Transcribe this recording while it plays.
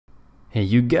Hey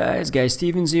you guys, Guy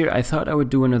Stevens here. I thought I would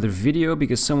do another video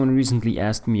because someone recently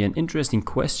asked me an interesting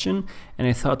question and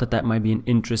I thought that might be an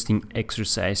interesting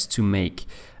exercise to make.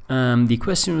 The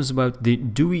question was about the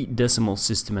Dewey Decimal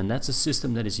System, and that's a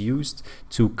system that is used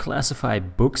to classify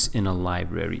books in a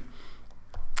library.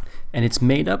 And it's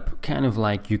made up kind of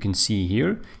like you can see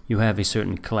here. You have a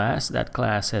certain class, that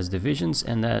class has divisions,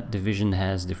 and that division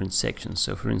has different sections.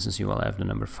 So for instance, you will have the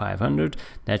number 500,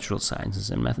 natural sciences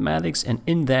and mathematics, and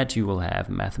in that you will have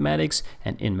mathematics,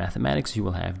 and in mathematics you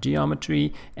will have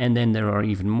geometry, and then there are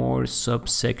even more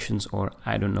subsections, or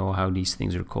I don't know how these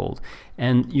things are called.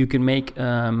 And you can make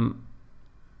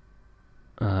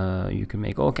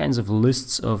all kinds of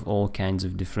lists of all kinds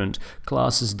of different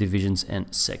classes, divisions,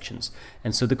 and sections.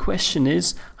 And so the question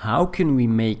is, how can we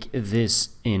make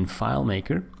this in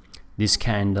Filemaker, this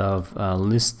kind of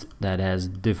list that has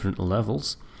different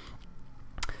levels?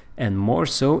 And more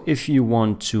so, if you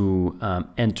want to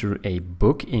enter a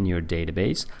book in your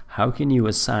database, how can you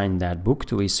assign that book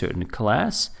to a certain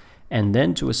class and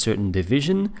then to a certain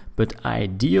division? But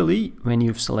ideally, when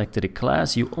you've selected a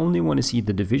class, you only want to see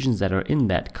the divisions that are in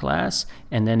that class,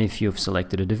 and then if you've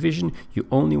selected a division, you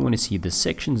only want to see the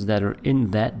sections that are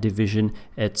in that division,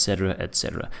 etc.,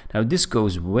 etc. Now this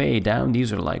goes way down.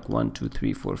 These are like 1, 2,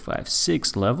 3, 4, 5,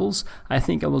 6 levels. I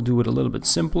think I will do it a little bit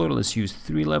simpler. Let's use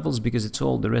 3 levels because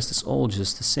the rest is all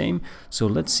just the same. So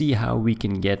let's see how we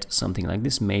can get something like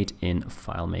this made in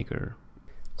Filemaker.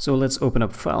 So let's open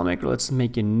up Filemaker. Let's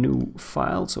make a new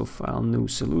file. So file, new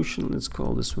solution. Let's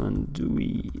call this one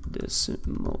Dewey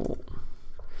Decimal.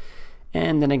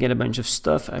 And then I get a bunch of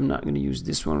stuff. I'm not going to use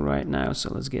this one right now.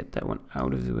 So let's get that one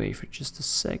out of the way for just a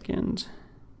second.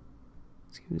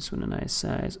 Let's give this one a nice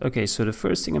size. Okay, so the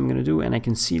first thing I'm going to do, and I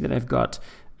can see that I've got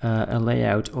a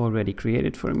layout already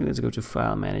created for me. Let's go to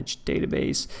File, Manage,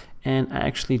 Database. And I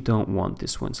actually don't want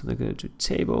this one. So let's go to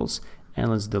Tables. And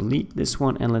let's delete this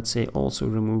one, and let's say also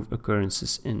remove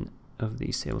occurrences of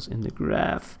these tables in the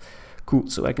graph. Cool,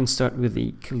 so I can start with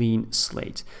a clean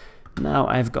slate. Now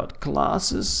I've got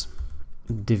classes,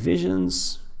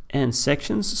 divisions, and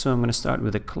sections. So I'm going to start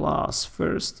with a class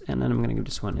first, and then I'm going to give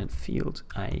this one a field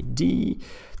ID.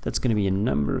 That's going to be a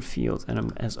number field,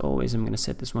 and as always, I'm going to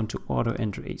set this one to auto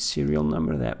enter a serial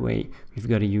number. That way we've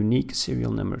got a unique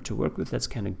serial number to work with. That's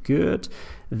kind of good.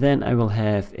 Then I will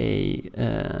have a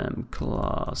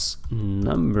class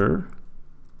number,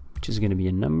 which is going to be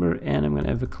a number, and I'm going to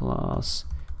have a class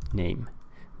name,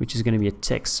 which is going to be a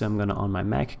text. So I'm going to, on my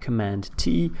Mac, Command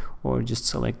T, or just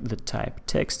select the type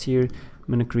text here. I'm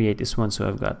going to create this one, so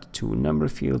I've got 2 number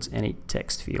fields and a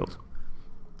text field.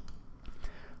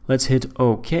 Let's hit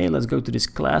OK. Let's go to this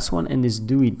class one, and this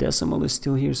Dewey Decimal is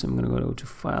still here, so I'm going to go to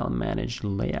File, Manage,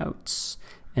 Layouts,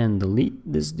 and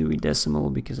delete this Dewey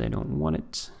Decimal because I don't want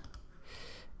it.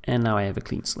 And now I have a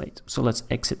clean slate. So let's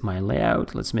exit my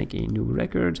layout. Let's make a new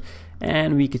record,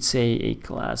 and we could say a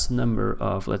class number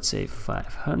of, let's say,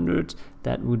 500.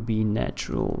 That would be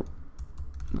natural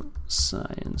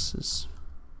sciences.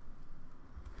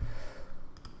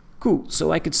 Cool,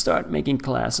 so I could start making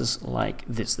classes like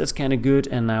this. That's kind of good,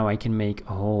 and now I can make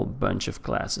a whole bunch of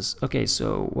classes. Okay,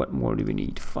 so what more do we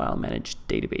need? File, Manage,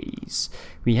 Database.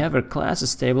 We have our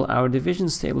classes table. Our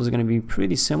divisions table is going to be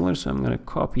pretty similar, so I'm going to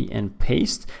copy and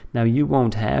paste. Now you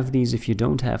won't have these if you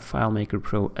don't have Filemaker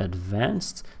Pro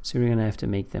Advanced, so you're going to have to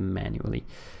make them manually.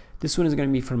 This one is going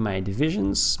to be for my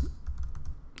divisions,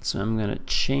 so I'm going to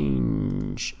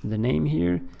change the name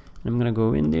here. I'm going to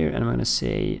go in there and I'm going to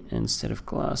say, instead of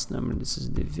class number, this is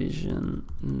division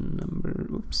number.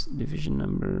 Oops, division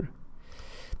number.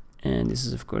 And this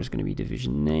is, of course, going to be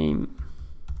division name.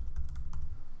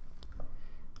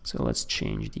 So let's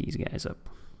change these guys up.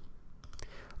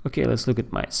 Okay, let's look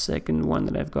at my second one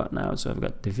that I've got now. So I've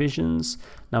got divisions.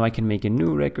 Now I can make a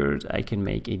new record. I can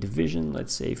make a division.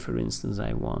 Let's say, for instance,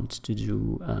 I want to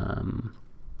do,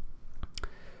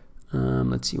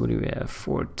 let's see, what do we have?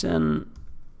 410.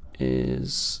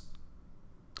 Is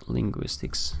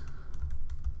linguistics.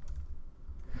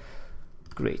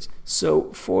 Great.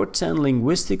 So 410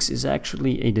 linguistics is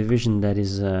actually a division that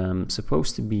is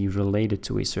supposed to be related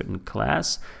to a certain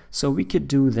class. So we could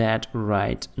do that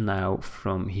right now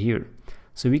from here.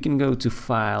 So we can go to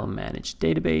File, Manage,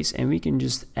 Database, and we can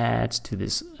just add to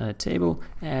this table,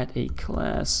 add a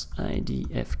class ID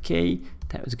FK.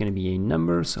 That was going to be a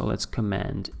number. So let's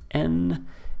Command N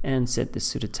and set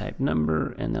this to the type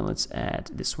number, and then let's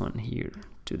add this one here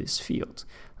to this field.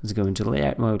 Let's go into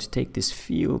layout mode, take this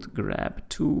field, grab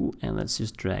tool, and let's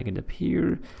just drag it up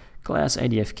here. Class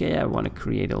IDFK, I want to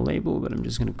create a label, but I'm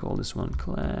just going to call this one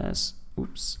class,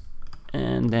 oops,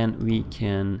 and then we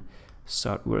can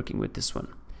start working with this one.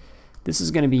 This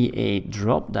is going to be a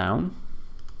drop down.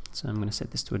 So I'm going to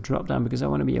set this to a drop-down because I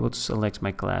want to be able to select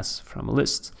my class from a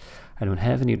list. I don't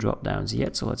have any drop-downs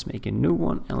yet, so let's make a new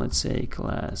one, and let's say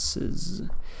classes.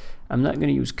 I'm not going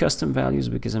to use custom values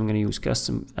because I'm going to use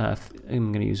I'm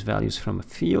going to use values from a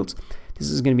field. This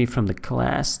is going to be from the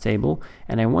class table,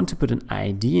 and I want to put an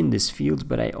ID in this field,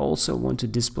 but I also want to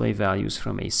display values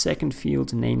from a second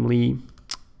field, namely,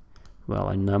 well,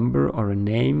 a number or a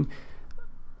name.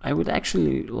 I would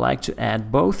actually like to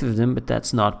add both of them, but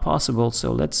that's not possible,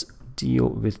 so let's deal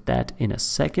with that in a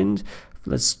second.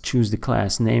 Let's choose the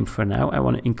class name for now. I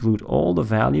want to include all the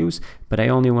values, but I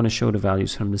only want to show the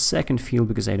values from the second field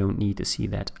because I don't need to see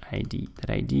that ID. That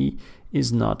ID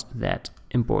is not that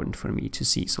important for me to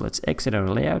see. So let's exit our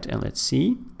layout and let's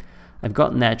see. I've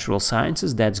got natural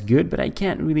sciences, that's good, but I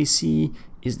can't really see,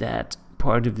 is that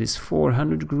part of this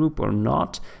 400 group or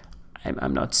not?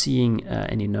 I'm not seeing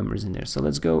any numbers in there. So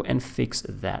let's go and fix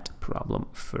that problem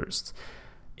first.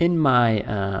 In my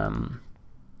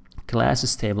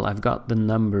classes table, I've got the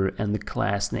number and the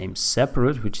class name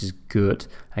separate, which is good.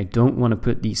 I don't want to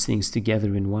put these things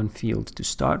together in one field to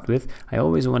start with. I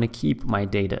always want to keep my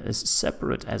data as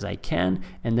separate as I can,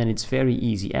 and then it's very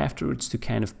easy afterwards to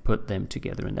kind of put them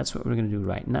together. And that's what we're going to do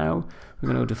right now. We're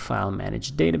going to go to File,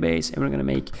 Manage Database, and we're going to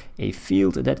make a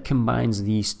field that combines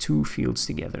these two fields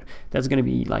together. That's going to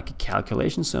be like a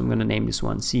calculation, so I'm going to name this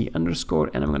one C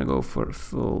underscore, and I'm going to go for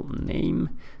full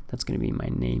name. That's going to be my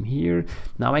name here.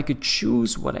 Now I could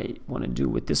choose what I want to do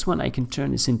with this one. I can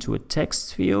turn this into a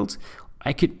text field.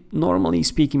 I could, normally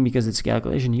speaking, because it's a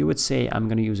calculation, you would say I'm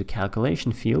going to use a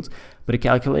calculation field, but a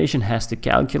calculation has to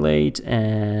calculate,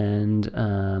 and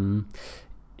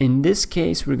in this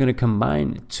case we're going to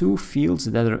combine two fields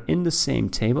that are in the same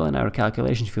table, and our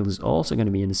calculation field is also going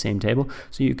to be in the same table,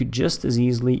 so you could just as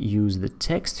easily use the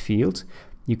text field.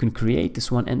 You can create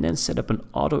this one and then set up an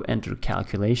auto enter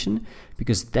calculation,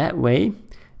 because that way,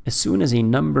 as soon as a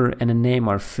number and a name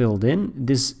are filled in,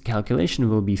 this calculation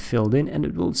will be filled in and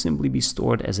it will simply be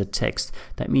stored as a text.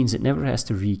 That means it never has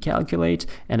to recalculate,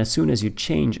 and as soon as you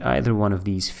change either one of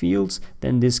these fields,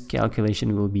 then this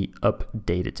calculation will be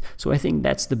updated. So I think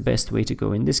that's the best way to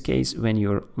go in this case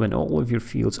when all of your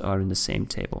fields are in the same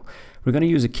table. We're going to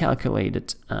use a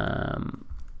calculated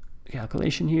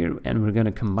calculation here, and we're going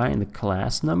to combine the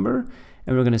class number,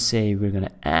 and we're going to say we're going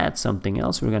to add something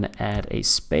else. We're going to add a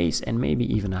space and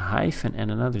maybe even a hyphen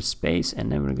and another space,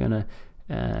 and then we're going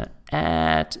to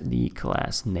add the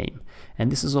class name, and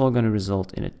this is all going to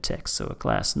result in a text. So a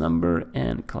class number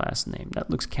and class name. That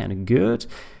looks kind of good.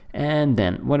 And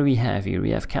then what do we have here? We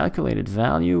have calculated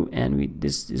value, and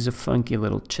this is a funky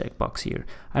little checkbox here.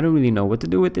 I don't really know what to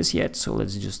do with this yet, so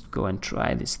let's just go and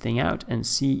try this thing out and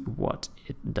see what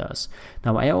it does.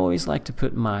 Now I always like to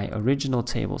put my original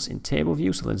tables in table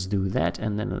view, so let's do that,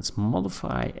 and then let's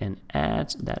modify and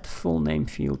add that full name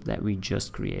field that we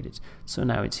just created. So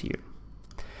now it's here.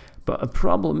 But a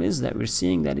problem is that we're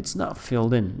seeing that it's not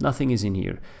filled in. Nothing is in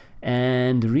here.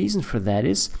 And the reason for that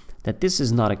is that this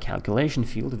is not a calculation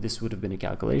field. If this would have been a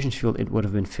calculation field, it would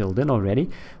have been filled in already.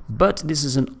 But this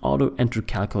is an auto enter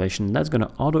calculation. That's going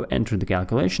to auto enter the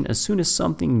calculation as soon as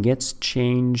something gets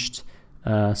changed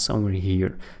somewhere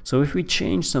here. So if we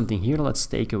change something here, let's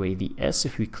take away the S.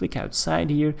 If we click outside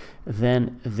here,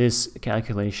 then this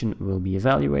calculation will be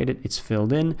evaluated. It's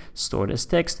filled in, stored as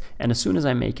text, and as soon as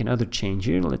I make another change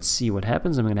here, let's see what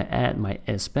happens. I'm going to add my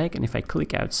S back, and if I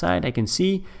click outside, I can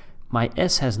see my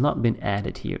S has not been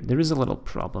added here. There is a little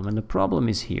problem, and the problem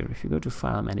is here. If you go to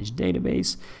File, Manage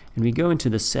Database, and we go into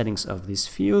the settings of this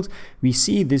field, we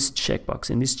see this checkbox,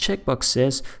 and this checkbox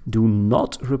says do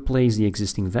not replace the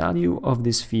existing value of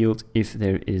this field if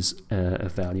there is a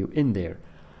value in there.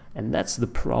 And that's the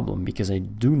problem, because I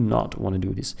do not want to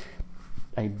do this.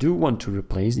 I do want to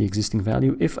replace the existing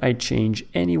value if I change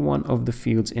any one of the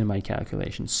fields in my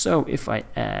calculation. So if I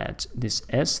add this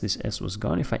S was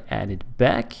gone. If I add it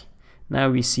back, now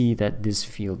we see that this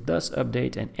field does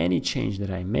update, and any change that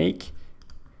I make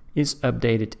is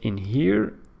updated in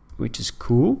here, which is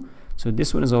cool. So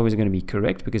this one is always going to be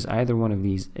correct, because either one of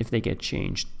these, if they get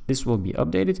changed, this will be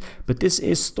updated. But this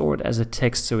is stored as a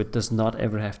text, so it does not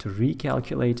ever have to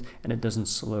recalculate, and it doesn't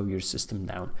slow your system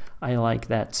down. I like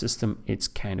that system. It's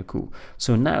kind of cool.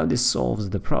 So now this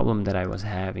solves the problem that I was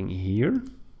having here,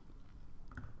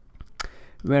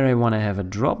 where I want to have a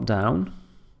drop down,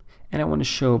 and I want to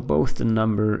show both the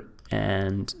number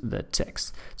and the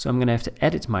text. So I'm going to have to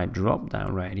edit my drop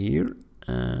down right here.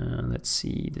 Let's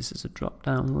see, this is a drop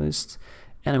down list,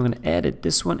 and I'm going to edit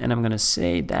this one, and I'm going to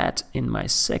say that in my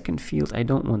second field I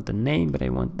don't want the name, but I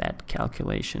want that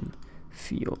calculation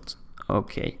field.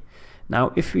 Okay,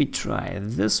 now if we try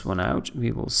this one out,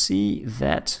 we will see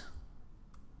that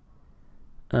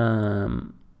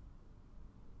Now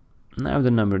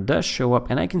the number does show up,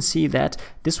 and I can see that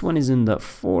this one is in the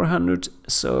 400,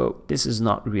 so this is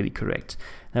not really correct.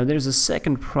 Now there's a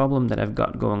second problem that I've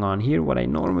got going on here. What I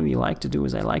normally like to do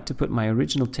is I like to put my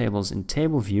original tables in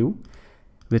table view.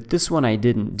 With this one I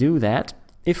didn't do that.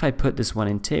 If I put this one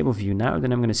in table view now,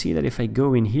 then I'm going to see that if I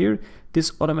go in here,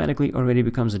 this automatically already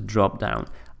becomes a drop down.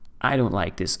 I don't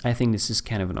like this. I think this is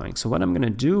kind of annoying. So what I'm going to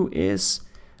do is,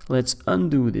 let's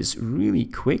undo this really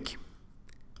quick.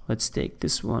 Let's take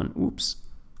this one, oops,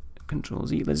 Control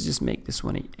Z. Let's just make this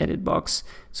one an edit box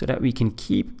so that we can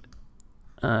keep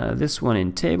this one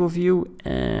in table view,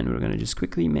 and we're going to just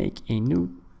quickly make a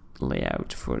new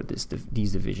layout for these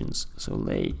divisions. So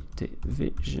lay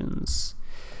divisions.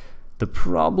 The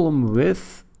problem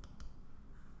with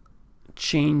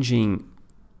changing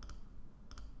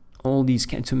all these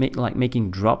to make making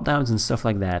drop downs and stuff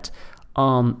like that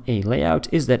on a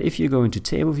layout is that if you go into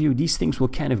table view, these things will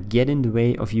kind of get in the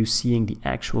way of you seeing the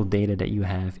actual data that you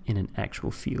have in an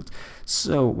actual field.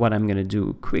 So what I'm going to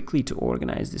do quickly to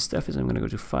organize this stuff is I'm going to go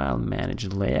to File, Manage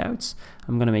Layouts.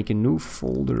 I'm going to make a new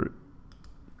folder,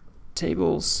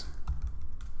 Tables,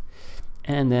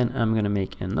 and then I'm going to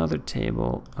make another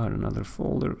table or another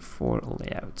folder for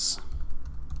layouts.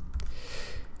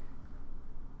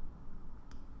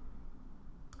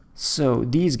 So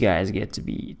these guys get to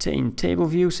be in table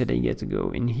view, so they get to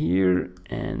go in here,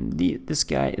 and this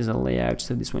guy is a layout,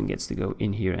 so this one gets to go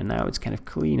in here. And now it's kind of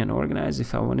clean and organized.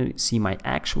 If I want to see my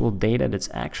actual data that's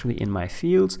actually in my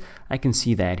fields, I can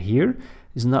see that here.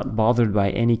 Is not bothered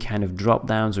by any kind of drop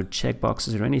downs or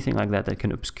checkboxes or anything like that that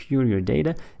can obscure your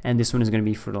data. And this one is going to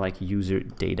be for like user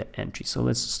data entry. So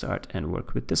let's start and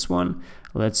work with this one.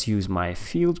 Let's use my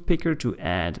field picker to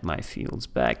add my fields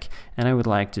back, and I would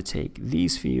like to take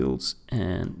these fields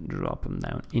and drop them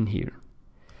down in here.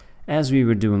 As we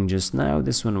were doing just now,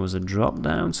 this one was a drop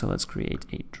down, so let's create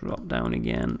a drop down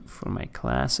again for my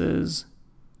classes.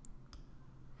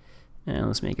 And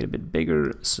let's make it a bit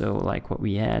bigger, so like what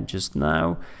we had just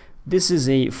now. This is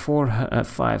a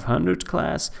 500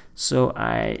 class, so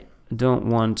I don't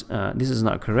want, this is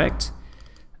not correct.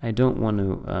 I don't want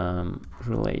to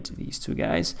relate these two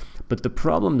guys. But the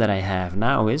problem that I have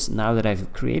now is, now that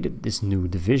I've created this new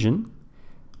division,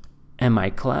 and my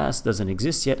class doesn't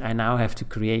exist yet, I now have to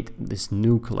create this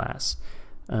new class.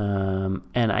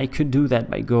 And I could do that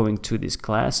by going to this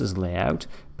classes layout,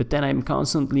 but then I'm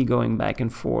constantly going back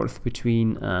and forth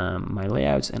between my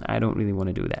layouts, and I don't really want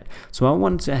to do that. So I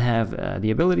want to have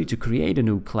the ability to create a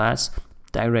new class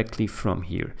directly from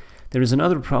here. There is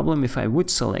another problem. If I would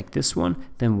select this one,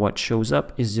 then what shows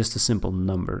up is just a simple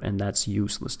number, and that's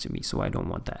useless to me, so I don't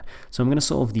want that. So I'm going to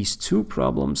solve these two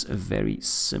problems very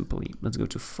simply. Let's go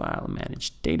to File,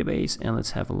 Manage Database, and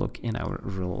let's have a look in our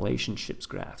relationships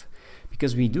graph.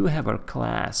 Because we do have our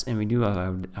class and we do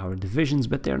have our divisions,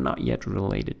 but they're not yet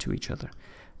related to each other.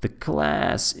 The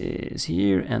class is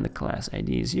here and the class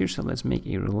ID is here, so let's make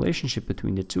a relationship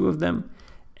between the two of them,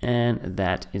 and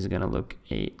that is going to look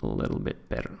a little bit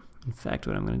better. In fact,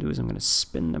 what I'm going to do is I'm going to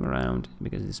spin them around,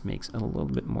 because this makes a little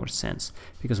bit more sense.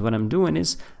 Because what I'm doing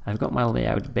is I've got my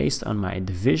layout based on my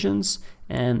divisions,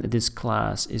 and this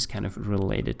class is kind of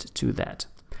related to that.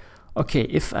 Okay,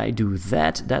 if I do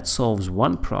that, that solves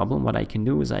one problem. What I can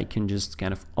do is I can just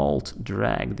kind of alt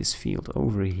drag this field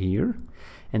over here,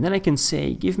 and then I can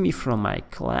say, give me from my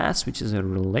class, which is a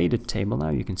related table. Now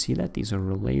you can see that these are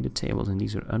related tables and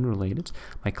these are unrelated.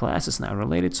 My class is now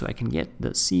related, so I can get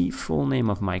the full name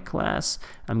of my class.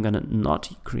 I'm gonna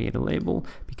not create a label,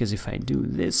 because if I do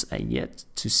this, I get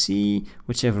to see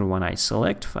whichever one I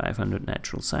select, 500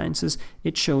 Natural Sciences,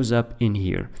 it shows up in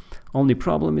here. Only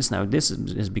problem is now this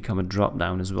has become a drop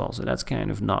down as well, so that's kind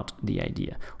of not the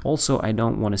idea. Also, I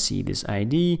don't want to see this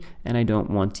ID, and I don't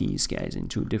want these guys in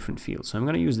two different fields. So I'm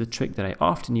going to use the trick that I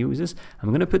often use is I'm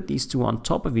going to put these two on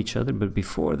top of each other, but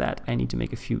before that I need to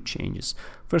make a few changes.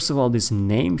 First of all, this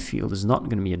name field is not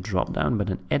going to be a drop down but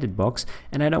an edit box,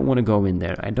 and I don't want to go in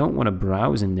there. I don't want to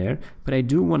browse in there, but I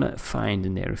do want to find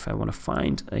in there. If I want to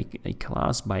find a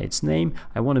class by its name,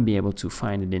 I want to be able to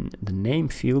find it in the name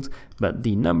field, but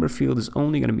the number field is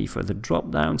only going to be for the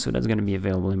drop down, so that's going to be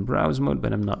available in browse mode,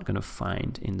 but I'm not going to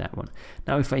find in that one.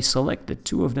 Now if I select the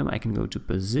two of them, I can go to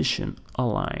position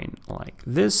align like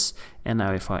this, and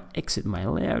now if I exit my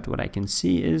layout, what I can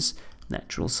see is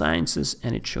Natural Sciences,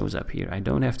 and it shows up here. I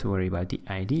don't have to worry about the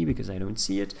ID because I don't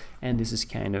see it, and this is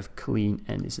kind of clean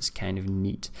and this is kind of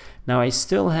neat. Now I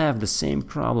still have the same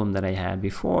problem that I had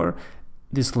before.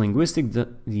 These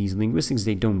linguistics,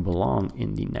 they don't belong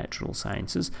in the Natural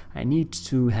Sciences. I need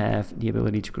to have the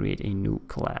ability to create a new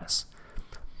class.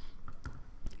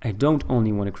 I don't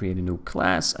only want to create a new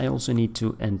class, I also need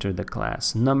to enter the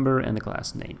class number and the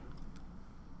class name.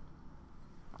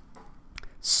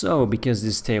 So because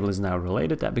this table is now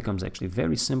related, that becomes actually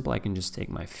very simple. I can just take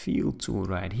my field tool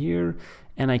right here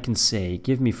and I can say,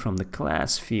 give me from the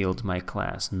class field my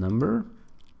class number.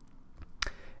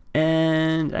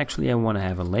 And actually I want to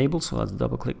have a label, so let's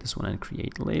double click this one and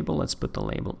create label. Let's put the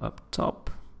label up top.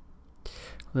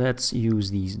 Let's use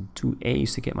these two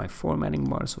A's to get my formatting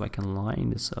bar, so I can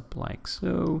line this up like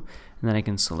so. And then I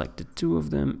can select the two of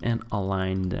them and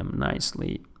align them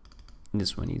nicely.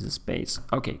 This one needs a space.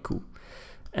 Okay, cool.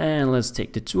 And let's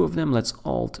take the two of them, let's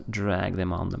alt drag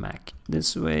them on the Mac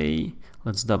this way.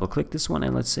 Let's double click this one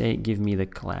and let's say give me the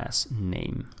class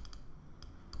name.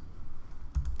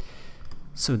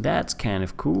 So that's kind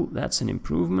of cool, that's an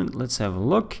improvement. Let's have a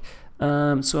look.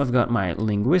 So I've got my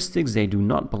linguistics, they do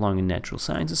not belong in natural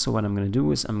sciences, so what I'm going to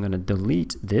do is I'm going to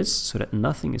delete this so that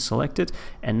nothing is selected,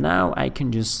 and now I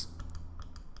can just,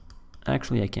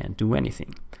 actually I can't do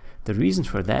anything. The reason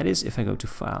for that is if I go to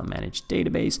File, Manage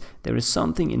Database, there is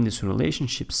something in this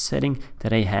relationship setting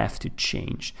that I have to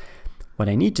change. What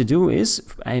I need to do is,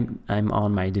 I'm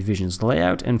on my divisions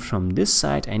layout, and from this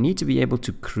side I need to be able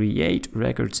to create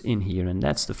records in here, and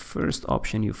that's the first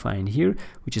option you find here,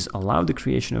 which is allow the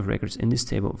creation of records in this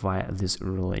table via this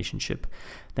relationship.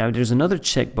 Now there's another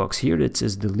checkbox here that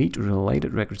says delete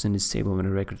related records in this table when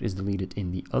a record is deleted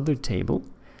in the other table.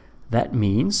 That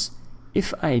means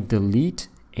if I delete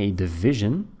a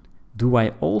division, do I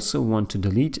also want to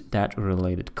delete that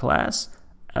related class?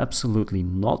 Absolutely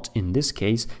not in this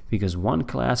case, because one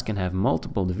class can have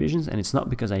multiple divisions, and it's not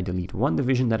because I delete one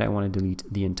division that I want to delete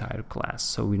the entire class.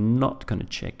 So we're not going to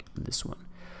check this one.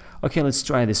 Okay, let's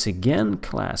try this again.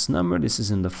 Class number, this is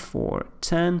in the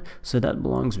 410, so that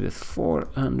belongs with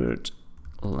 400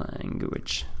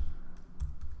 language.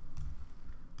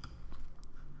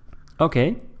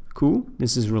 Okay. Cool,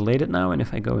 this is related now, and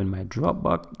if I go in my drop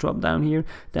down here,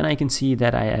 then I can see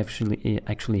that I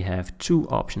actually have two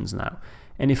options now.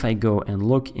 And if I go and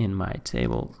look in my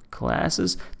table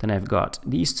classes, then I've got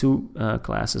these two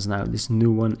classes now. This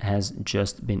new one has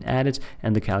just been added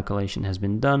and the calculation has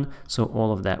been done, so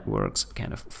all of that works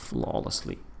kind of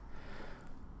flawlessly.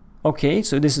 Okay,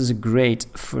 so this is a great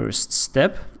first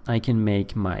step. I can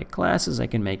make my classes, I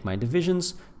can make my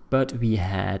divisions, but we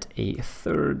had a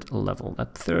third level.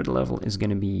 That third level is going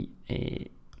to be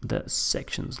the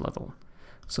sections level.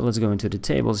 So let's go into the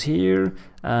tables here.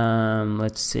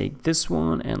 Let's take this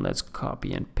one and let's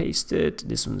copy and paste it.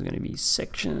 This one's going to be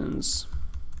sections.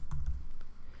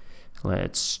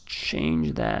 Let's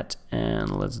change that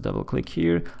and let's double click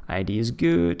here. ID is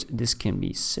good. This can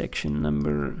be section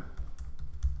number.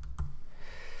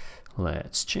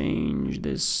 Let's change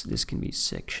this. This can be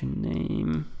section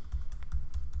name.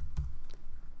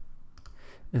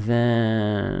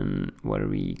 Then what are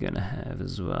we gonna have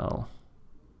as well?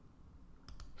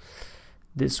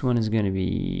 This one is gonna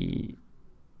be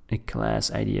a class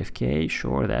IDFK.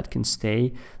 Sure, that can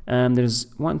stay. There's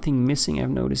one thing missing I've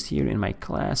noticed here in my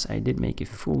class. I did make a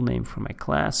full name for my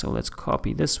class, so let's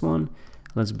copy this one.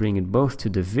 Let's bring it both to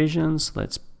divisions.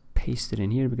 Let's paste it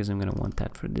in here because I'm gonna want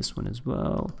that for this one as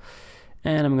well.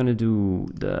 And I'm gonna do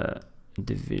the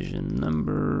division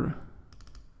number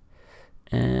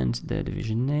and the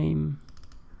division name,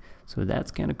 so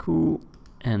that's kind of cool.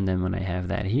 And then when I have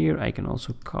that here, I can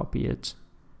also copy it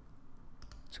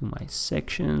to my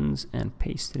sections and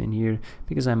paste it in here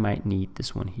because I might need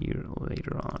this one here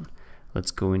later on.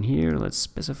 Let's go in here, let's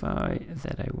specify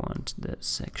that I want the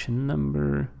section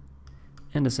number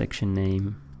and the section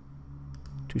name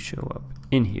to show up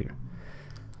in here.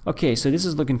 Okay, so this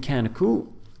is looking kind of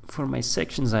cool. For my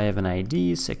sections, I have an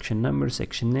ID, section number,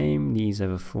 section name. These have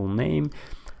a full name.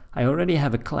 I already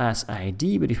have a class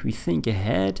ID, but if we think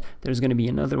ahead, there's going to be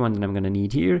another one that I'm going to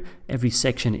need here. Every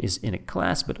section is in a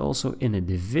class, but also in a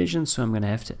division, so I'm going to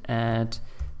have to add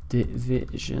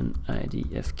division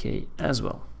IDFK as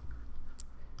well.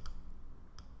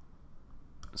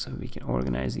 So we can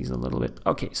organize these a little bit.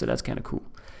 Okay, so that's kind of cool.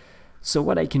 So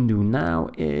what I can do now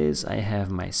is I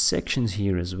have my sections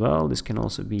here as well. This can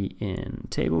also be in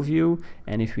table view.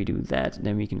 And if we do that,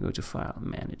 then we can go to File,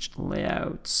 Manage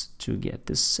Layouts to get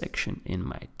this section in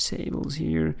my tables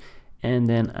here. And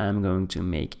then I'm going to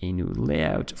make a new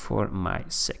layout for my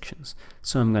sections.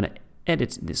 So I'm going to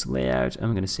edit this layout.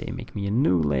 I'm going to say make me a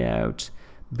new layout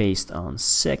based on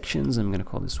sections. I'm going to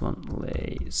call this one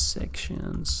Lay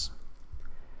Sections.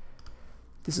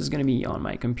 This is going to be on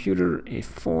my computer, a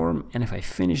form, and if I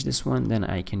finish this one, then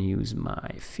I can use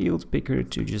my field picker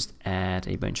to just add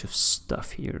a bunch of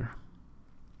stuff here.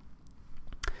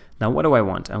 Now what do I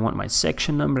want? I want my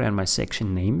section number and my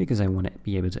section name because I want to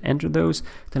be able to enter those.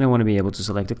 Then I want to be able to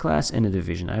select a class and a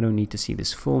division. I don't need to see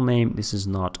this full name. This is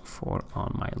not for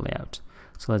on my layout.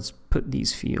 So let's put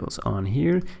these fields on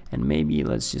here, and maybe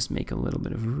let's just make a little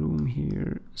bit of room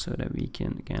here so that we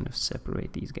can kind of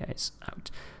separate these guys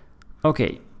out.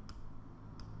 Okay.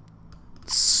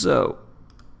 So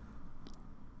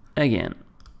again,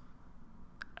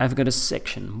 I've got a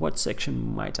section. What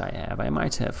section might I have? I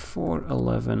might have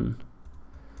 411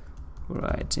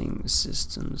 writing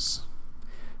systems.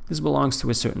 This belongs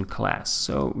to a certain class.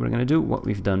 So we're going to do what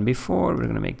we've done before. We're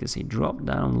going to make this a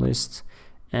drop-down list.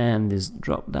 And this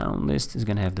drop-down list is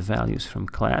going to have the values from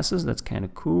classes. That's kind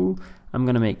of cool. I'm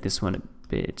going to make this one a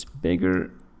bit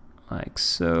bigger, like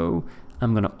so.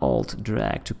 I'm going to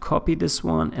Alt-drag to copy this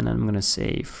one. And I'm going to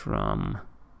say from...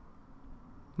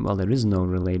 Well, there is no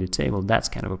related table. That's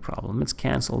kind of a problem. Let's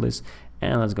cancel this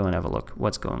and let's go and have a look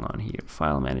what's going on here.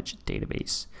 File manage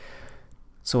database.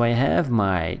 So I have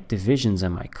my divisions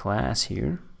and my class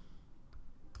here,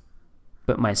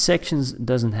 but my sections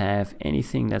doesn't have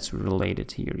anything that's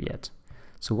related here yet.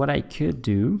 So what I could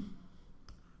do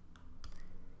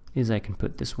is I can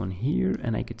put this one here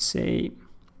and I could say,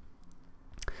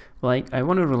 well, I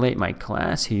want to relate my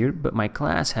class here, but my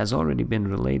class has already been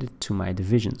related to my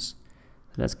divisions.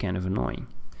 That's kind of annoying.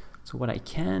 So what I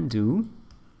can do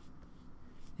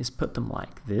is put them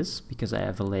like this, because I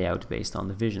have a layout based on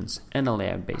divisions and a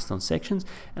layout based on sections,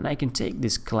 and I can take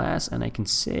this class and I can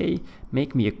say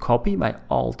make me a copy by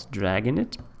Alt dragging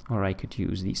it, or I could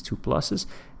use these two pluses,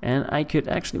 and I could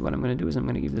actually, what I'm going to do is I'm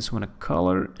going to give this one a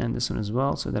color and this one as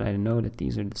well, so that I know that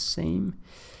these are the same.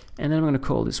 And then I'm going to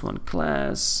call this one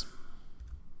class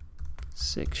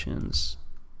sections.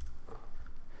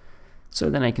 So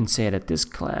then I can say that this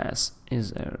class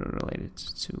is related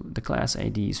to, the class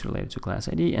ID is related to class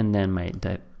ID, and then my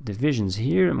divisions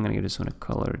here, I'm going to give this one a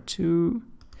color too.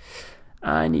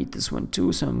 I need this one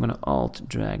too, so I'm going to Alt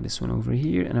drag this one over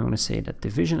here, and I'm going to say that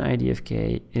division ID of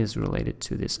K is related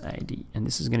to this ID, and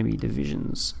this is going to be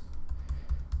divisions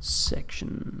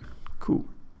section. Cool.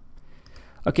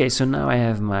 Okay, so now I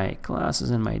have my classes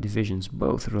and my divisions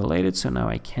both related, so now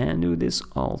I can do this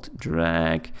Alt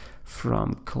drag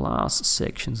from class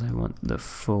sections. I want the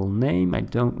full name. I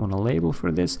don't want a label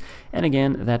for this. And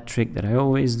again, that trick that I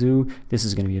always do, this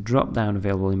is going to be a drop down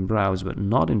available in browse but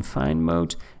not in find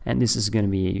mode, and this is going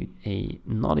to be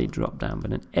not a drop down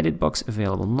but an edit box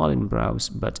available not in browse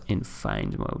but in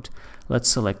find mode. Let's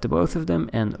select the both of them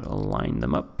and line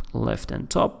them up left and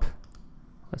top.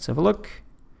 Let's have a look.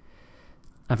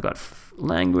 I've got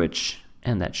language,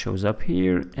 and that shows up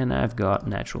here, and I've got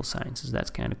natural sciences. That's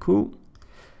kind of cool.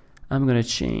 I'm going to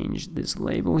change this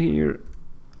label here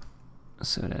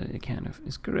so that it kind of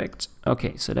is correct.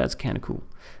 Okay, so that's kind of cool.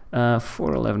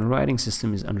 411 writing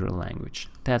system is under a language.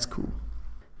 That's cool.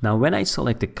 Now when I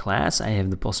select a class, I have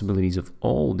the possibilities of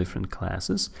all different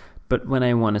classes, but when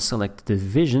I want to select the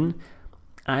division,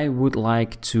 I would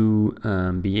like to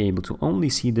be able to only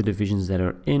see the divisions that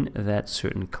are in that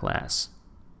certain class.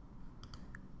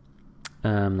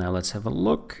 Now let's have a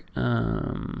look.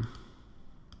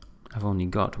 I've only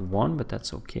got one, but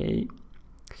that's okay.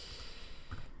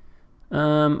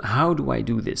 How do I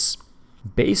do this?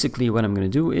 Basically, what I'm going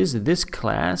to do is this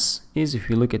class is, if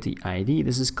you look at the ID,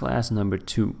 this is class number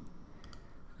 2.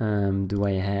 Do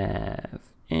I have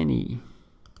any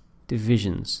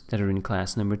divisions that are in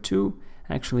class number 2?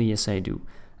 Actually, yes, I do.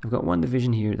 I've got one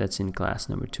division here that's in class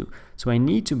number 2. So I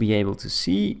need to be able to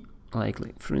see, like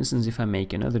for instance, if I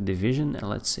make another division, and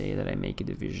let's say that I make a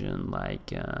division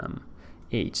like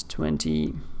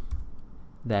 820,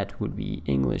 that would be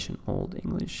English and Old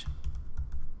English.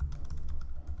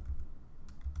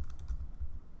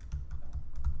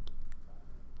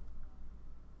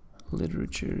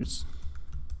 Literatures.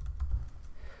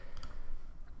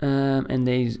 And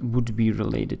they would be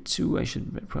related to, I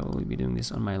should probably be doing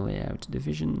this on my layout,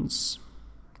 divisions.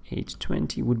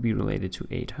 820 would be related to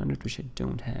 800, which I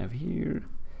don't have here.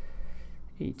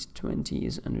 820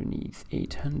 is underneath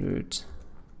 800.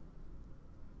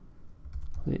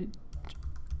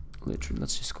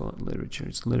 Let's just call it literature.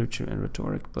 It's literature and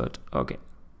rhetoric, but okay.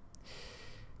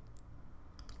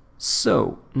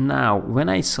 So now when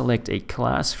I select a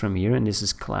class from here, and this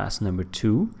is class number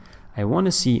 2, I want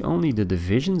to see only the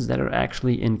divisions that are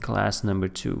actually in class number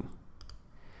 2.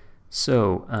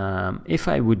 So if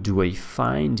I would do a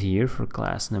find here for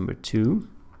class number 2,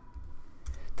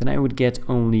 then I would get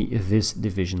only this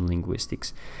division,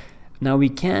 linguistics. Now we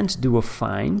can't do a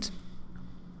find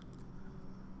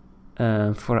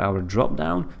for our drop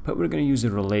down, but we're going to use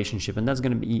a relationship, and that's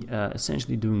going to be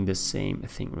essentially doing the same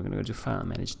thing. We're going to go to File,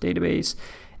 Manage Database,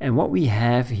 and what we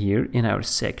have here in our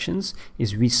sections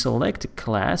is we select a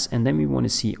class, and then we want to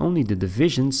see only the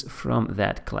divisions from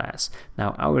that class.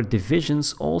 Now our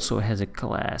divisions also has a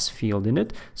class field in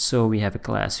it, so we have a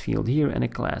class field here and a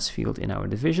class field in our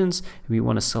divisions. We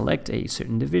want to select a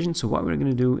certain division, so what we're going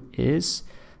to do is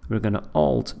we're going to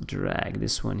alt drag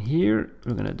this one here,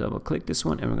 we're going to double click this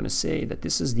one, and we're going to say that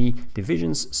this is the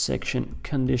divisions section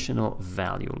conditional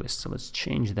value list. So let's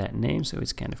change that name so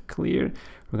it's kind of clear.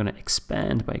 We're going to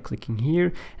expand by clicking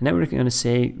here, and then we're going to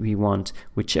say we want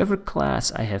whichever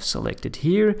class I have selected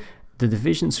here, the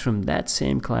divisions from that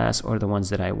same class are the ones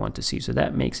that I want to see. So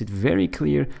that makes it very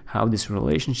clear how this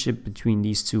relationship between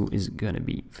these two is going to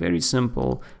be. Very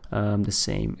simple, the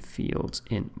same fields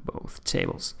in both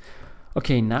tables.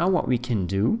 Okay, now what we can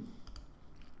do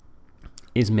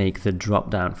is make the drop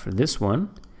down for this one,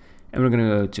 and we're going to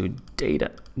go to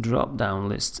data drop down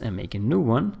lists and make a new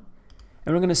one,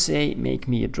 and we're going to say make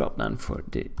me a drop down for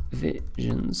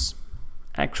divisions.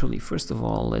 Actually, first of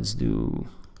all, let's do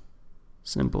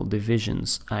simple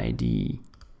divisions ID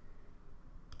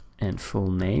and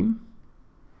full name.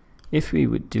 If we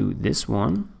would do this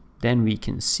one, then we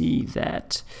can see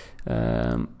that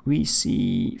we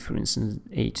see, for instance,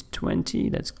 820.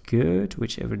 That's good.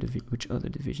 Which other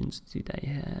divisions did I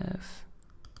have?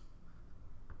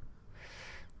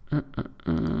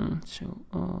 Show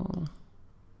all.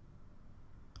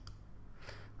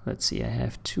 Let's see. I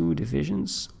have 2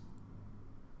 divisions,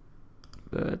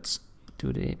 but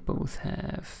do they both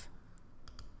have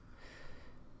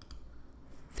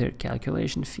their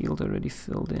calculation field already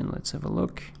filled in? Let's have a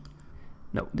look.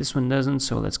 No, this one doesn't,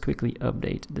 so let's quickly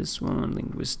update this one.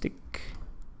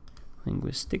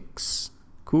 Linguistics.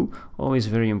 Cool. Always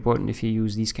very important if you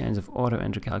use these kinds of auto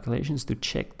enter calculations to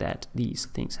check that these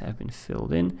things have been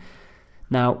filled in.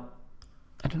 Now,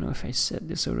 I don't know if I said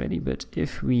this already, but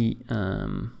if we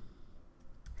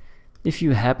if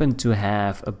you happen to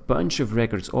have a bunch of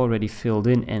records already filled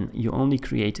in and you only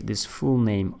create this full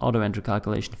name auto enter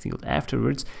calculation field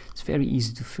afterwards, it's very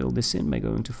easy to fill this in by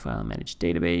going to File, Manage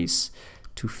Database,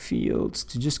 to Fields,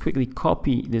 to just quickly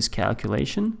copy this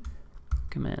calculation,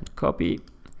 Command copy,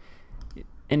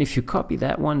 and if you copy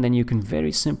that one, then you can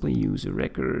very simply use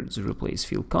records, replace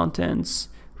field contents,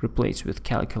 replace with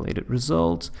calculated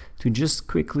result, to just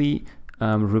quickly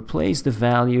replace the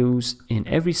values in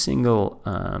every single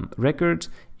record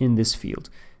in this field.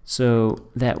 So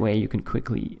that way you can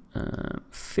quickly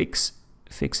fix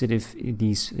it if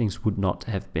these things would not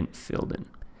have been filled in.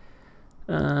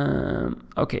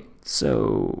 Okay,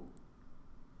 so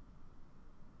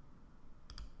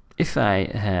if I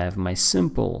have my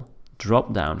simple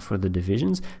drop down for the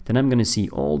divisions, then I'm going to see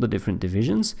all the different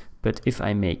divisions. But if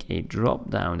I make a drop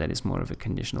down that is more of a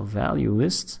conditional value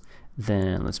list,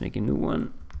 then let's make a new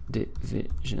one,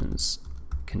 divisions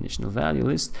conditional value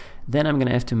list. Then I'm going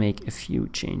to have to make a few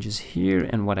changes here,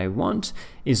 and what I want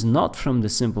is not from the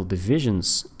simple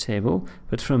divisions table,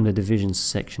 but from the divisions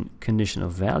section conditional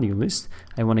value list.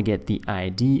 I want to get the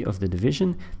ID of the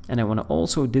division, and I want to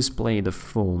also display the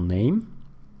full name.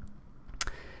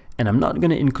 And I'm not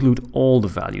going to include all the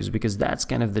values, because that's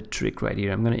kind of the trick right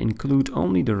here. I'm going to include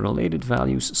only the related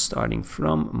values starting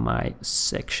from my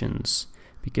sections,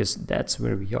 because that's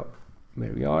where we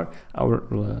are. Our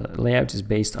layout is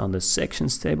based on the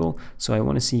sections table, so I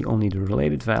want to see only the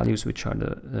related values, which are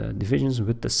the divisions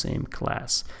with the same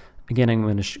class. Again, I'm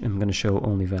going to show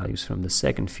only values from the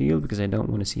second field because I don't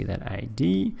want to see that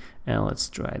ID. And let's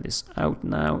try this out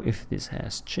now. If this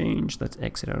has changed, let's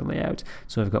exit our layout.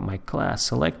 So I've got my class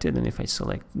selected, and if I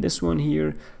select this one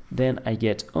here, then I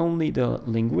get only the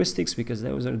linguistics because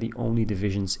those are the only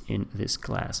divisions in this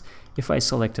class. If I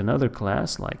select another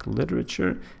class like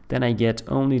literature, then I get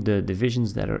only the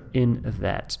divisions that are in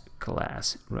that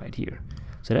class right here.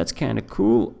 So that's kind of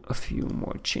cool. A few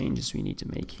more changes we need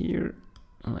to make here,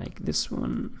 like this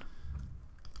one,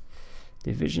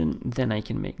 division. Then I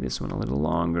can make this one a little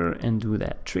longer and do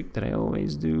that trick that I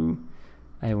always do.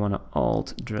 I want to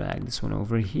alt drag this one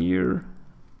over here.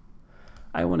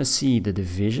 I want to see the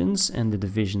divisions and the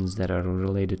divisions that are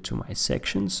related to my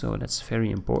section, so that's very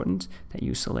important that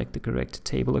you select the correct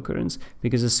table occurrence,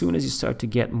 because as soon as you start to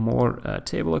get more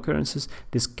table occurrences,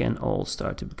 this can all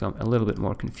start to become a little bit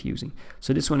more confusing.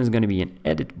 So this one is going to be in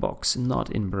edit box,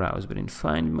 not in browse but in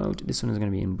find mode. This one is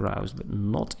going to be in browse but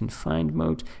not in find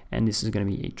mode, and this is going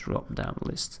to be a drop down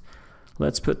list.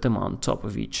 Let's put them on top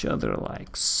of each other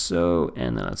like so,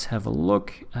 and then let's have a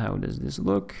look. How does this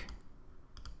look?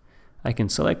 I can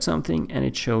select something and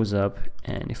it shows up,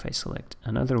 and if I select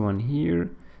another one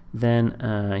here,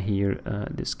 then here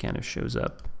this kind of shows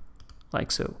up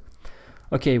like so.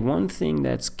 Okay, one thing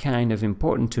that's kind of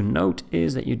important to note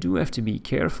is that you do have to be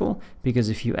careful, because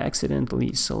if you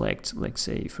accidentally select, like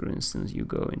say for instance you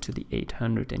go into the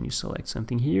 800 and you select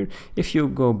something here, if you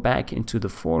go back into the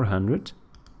 400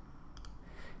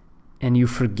 and you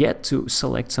forget to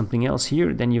select something else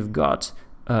here, then you've got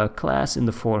a class in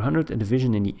the 400, a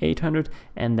division in the 800,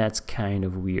 and that's kind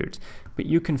of weird. But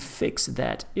you can fix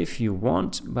that if you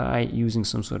want by using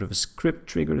some sort of a script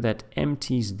trigger that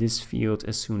empties this field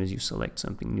as soon as you select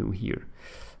something new here.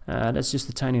 That's just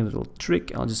a tiny little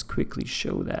trick. I'll just quickly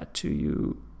show that to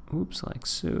you. Oops, like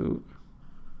so.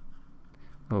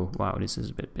 Oh wow, this is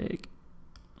a bit big.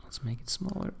 Let's make it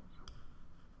smaller.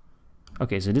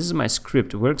 Okay, so this is my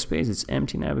script workspace. It's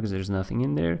empty now because there's nothing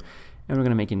in there. And we're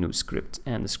going to make a new script.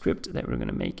 And the script that we're going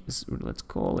to make is, let's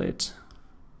call it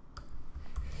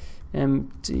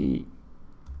empty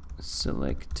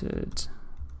selected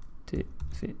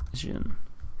division.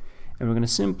 And we're going to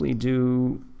simply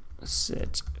do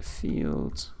set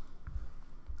field.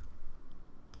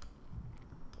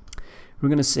 We're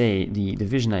going to say the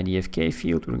division IDFK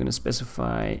field. We're going to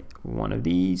specify one of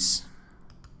these.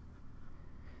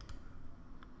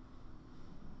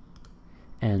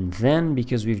 And then,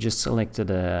 because we've just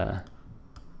selected a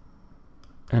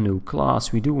new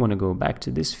class, we do want to go back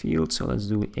to this field. So let's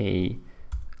do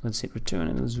let's hit return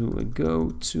and let's do a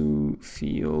go to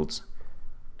field.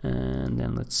 And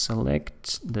then let's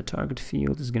select the target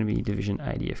field is going to be division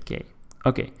IDFK.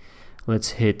 Okay,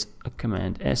 let's hit a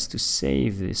command S to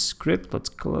save this script. Let's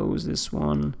close this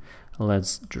one.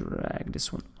 Let's drag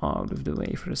this one out of the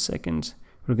way for a second.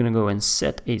 We're going to go and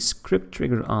set a script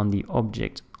trigger on the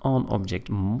object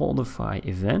modify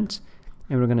event,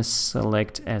 and we're going to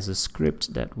select as a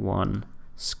script that one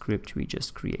script we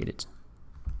just created.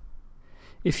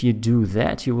 If you do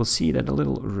that, you will see that a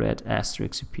little red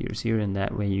asterisk appears here, and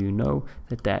that way you know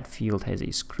that that field has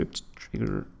a script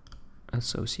trigger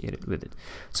associated with it.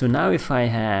 So now if I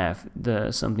have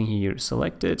something here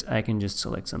selected, I can just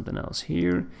select something else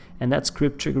here, and that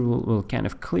script trigger will kind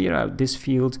of clear out this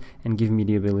field and give me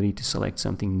the ability to select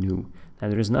something new. Now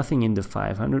there is nothing in the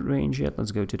 500 range yet.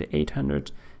 Let's go to the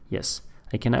 800. Yes,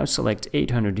 I can now select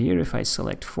 800 here. If I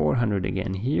select 400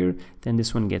 again here, then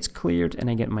this one gets cleared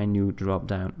and I get my new drop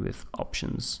down with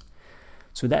options.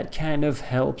 So that kind of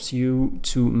helps you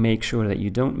to make sure that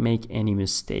you don't make any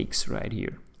mistakes right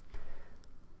here.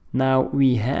 Now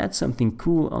we had something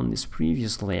cool on this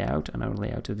previous layout, on our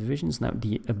layout of divisions. Now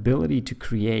the ability to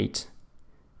create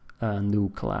new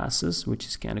classes, which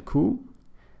is kind of cool.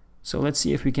 So let's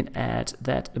see if we can add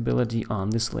that ability on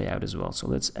this layout as well. So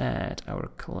let's add our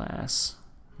class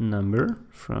number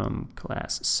from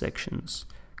class sections,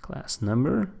 class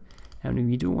number. And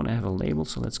we do want to have a label,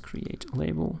 so let's create a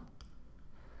label.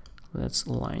 Let's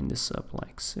line this up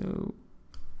like so.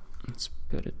 Let's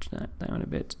put it down a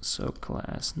bit. So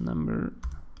class number.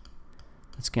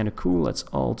 That's kind of cool. Let's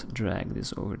alt drag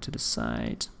this over to the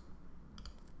side.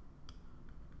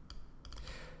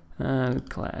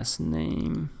 Class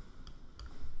name.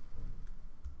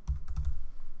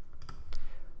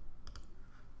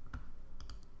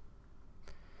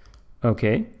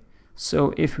 Okay,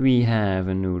 so if we have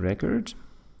a new record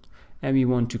and we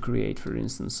want to create, for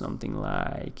instance, something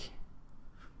like,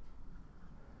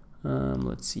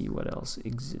 let's see what else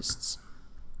exists.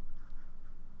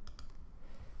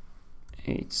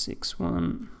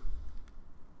 861.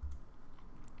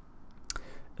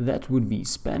 That would be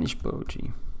Spanish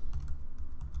poetry.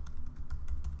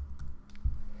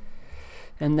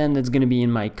 And then that's going to be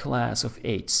in my class of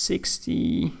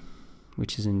 860.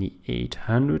 Which is in the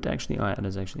 800 actually. Oh, that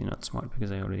is actually not smart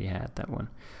because I already had that one.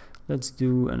 Let's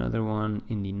do another one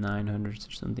in the 900s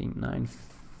or something.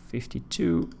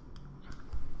 952.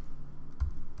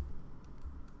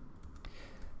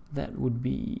 That would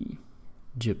be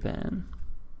Japan.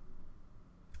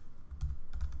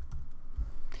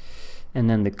 And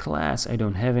then the class, I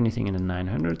don't have anything in the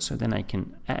 900, so then I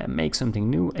can make something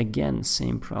new. Again,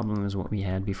 same problem as what we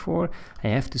had before. I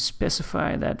have to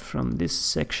specify that from this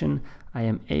section I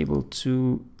am able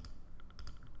to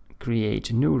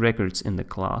create new records in the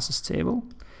classes table.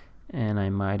 And I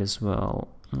might as well,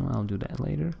 I'll do that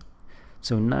later.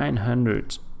 So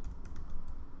 900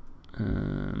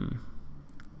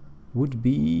 would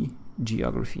be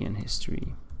geography and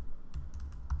history.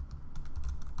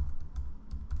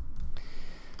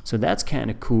 So that's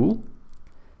kind of cool.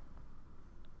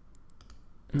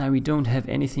 Now we don't have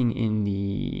anything in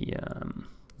the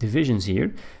divisions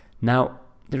here. Now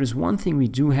there is one thing we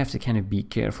do have to kind of be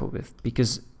careful with,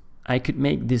 because I could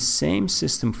make this same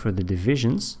system for the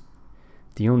divisions.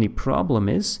 The only problem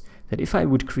is that if I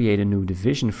would create a new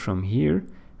division from here,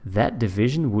 that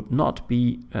division would not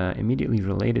be immediately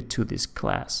related to this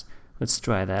class. Let's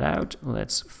try that out.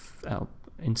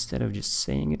 Instead of just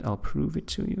saying it, I'll prove it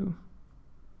to you.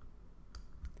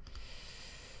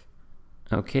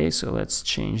 Okay, so let's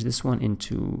change this one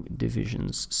into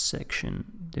divisions section,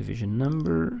 division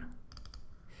number,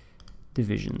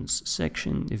 divisions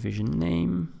section, division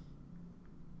name.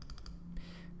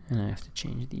 And I have to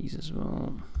change these as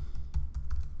well.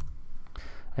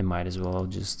 I might as well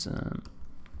just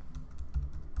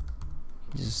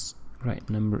write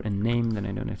number and name, then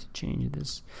I don't have to change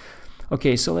this.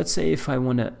 Okay, so let's say if I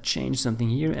want to change something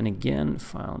here, and again,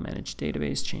 file manage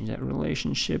database, change that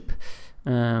relationship.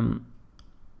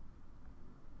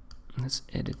 Let's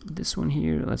edit this one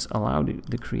here. Let's allow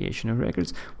the creation of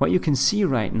records. What you can see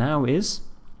right now is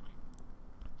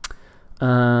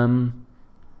there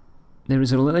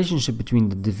is a relationship between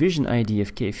the division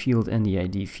IDFK field and the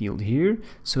ID field here.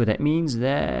 So that means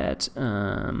that,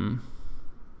 well,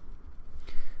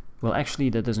 actually,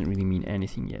 that doesn't really mean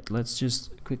anything yet. Let's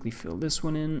just quickly fill this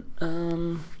one in.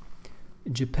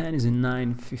 Japan is in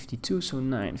 952, so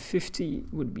 950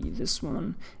 would be this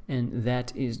one, and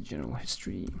that is general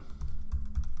history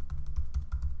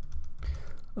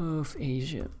of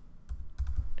Asia,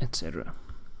 etc.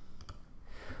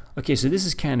 Okay, so this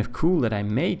is kind of cool that I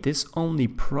made this. Only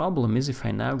problem is if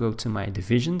I now go to my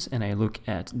divisions and I look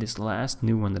at this last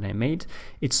new one that I made,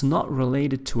 it's not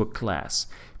related to a class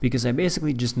because I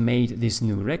basically just made this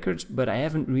new record, but I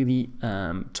haven't really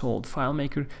told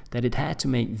FileMaker that it had to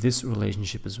make this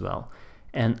relationship as well.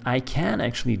 And I can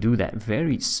actually do that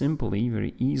very simply,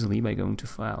 very easily by going to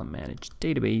File and Manage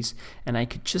Database, and I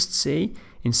could just say,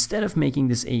 instead of making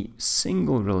this a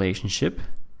single relationship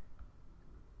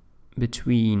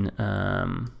between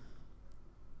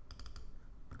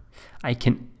I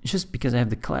can just, because I have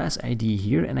the class ID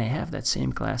here and I have that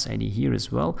same class ID here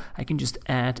as well, I can just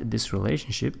add this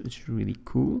relationship, which is really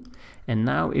cool. And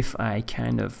now if I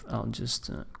I'll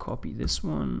just copy this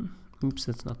one. Oops,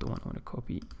 that's not the one I want to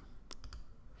copy.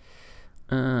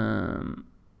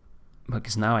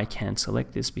 Because now I can't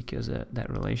select this because that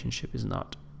relationship is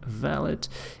not valid.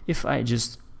 If I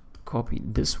just copy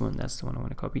this one, that's the one I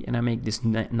want to copy, and I make this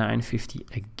 950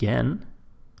 again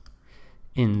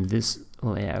in this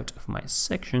layout of my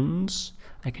sections,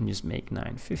 I can just make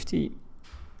 950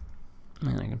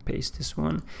 and I can paste this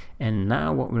one. And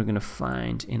now what we're going to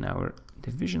find in our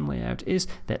division layout is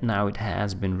that now it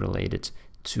has been related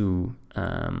to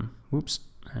whoops,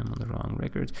 I'm on the wrong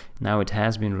record. Now it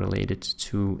has been related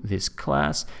to this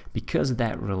class because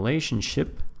that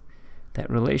relationship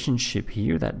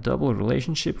here, that double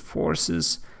relationship,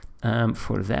 forces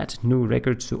for that new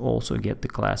record to also get the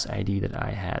class ID that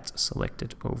I had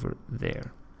selected over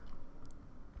there.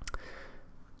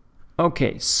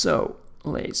 Okay, so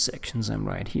lay sections, I'm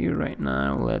right here right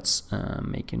now. Let's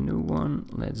make a new one.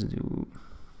 Let's do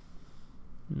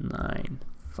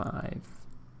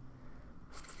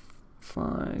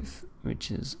 955, which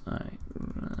is I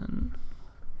run.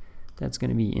 That's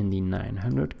going to be in the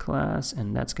 900 class,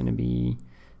 and that's going to be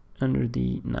under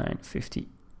the 950.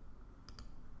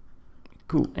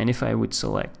 Cool. And if I would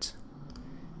select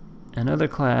another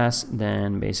class,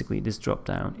 then basically this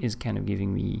dropdown is kind of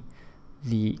giving me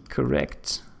the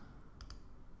correct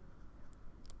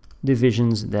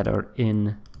divisions that are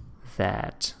in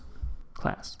that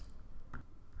class.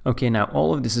 Okay, now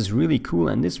all of this is really cool,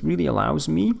 and this really allows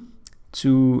me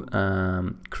to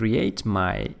create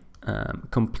my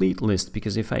complete list,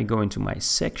 because if I go into my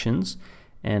sections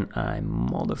and I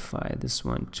modify this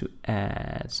one to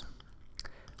add,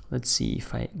 let's see,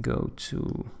 if I go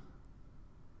to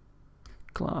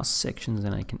class sections,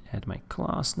 then I can add my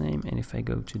class name, and if I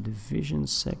go to division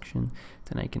section,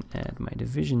 then I can add my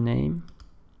division name.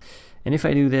 And if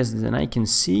I do this, then I can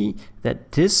see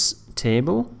that this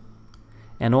table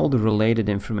and all the related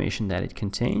information that it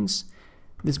contains,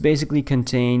 this basically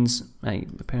contains, I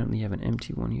apparently have an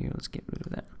empty one here, let's get rid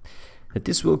of that. That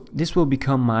this will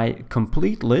become my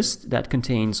complete list that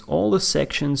contains all the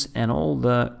sections and all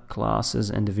the classes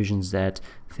and divisions that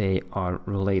they are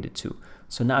related to.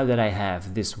 So now that I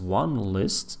have this one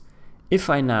list, if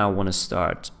I now want to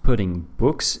start putting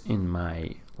books in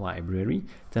my library,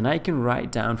 then I can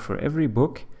write down for every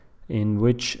book in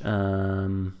which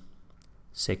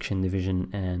section, division,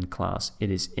 and class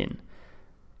it is in.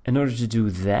 In order to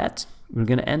do that, we're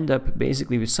going to end up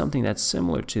basically with something that's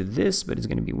similar to this, but it's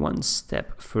going to be one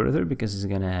step further because it's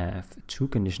going to have two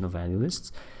conditional value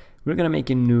lists. We're going to make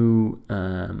a new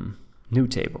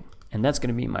table, and that's going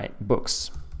to be my books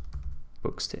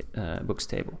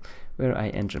table, where I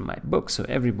enter my book. So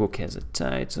every book has a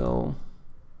title,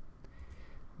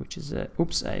 which is a,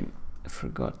 oops, I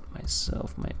forgot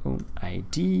myself my own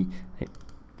ID. I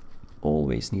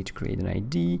always need to create an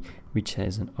ID which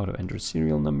has an auto enter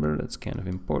serial number. That's kind of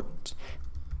important.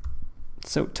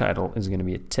 So title is going to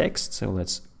be a text, so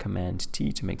let's Command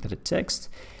T to make that a text.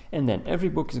 And then every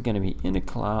book is going to be in a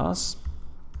class,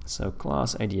 so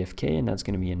class IDFK, and that's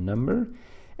going to be a number.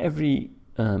 Every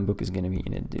book is going to be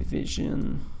in a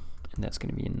division, and that's going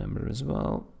to be a number as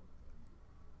well.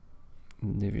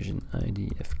 Division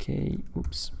IDFK,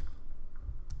 oops.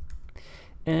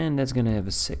 And that's going to have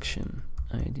a section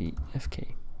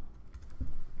IDFK.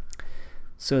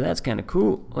 So that's kind of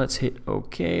cool. Let's hit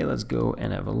OK. Let's go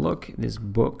and have a look. This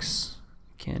books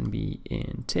can be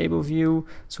in table view.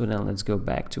 So then let's go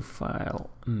back to File,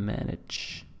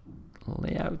 Manage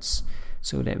Layouts,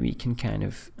 so that we can kind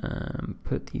of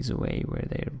put these away where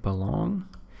they belong.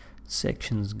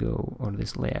 Sections go, or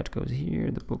this layout goes here,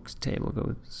 the books table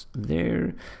goes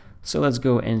there. So let's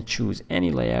go and choose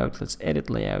any layout. Let's edit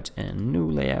layout and new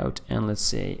layout, and let's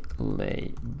say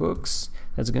lay books.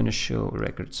 That's going to show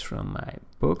records from my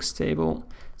books table.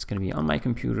 It's going to be on my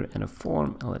computer and a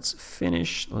form. Let's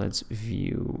finish. Let's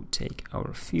view, take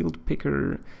our field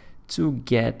picker to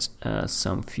get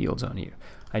some fields on here.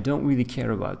 I don't really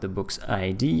care about the book's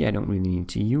ID. I don't really need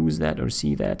to use that or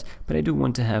see that, but I do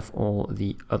want to have all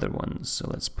the other ones. So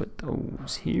let's put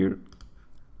those here.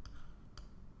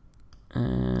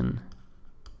 And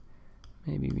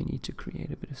maybe we need to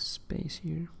create a bit of space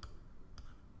here.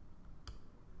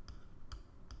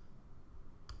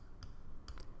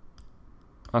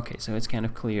 Okay, so it's kind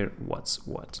of clear what's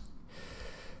what.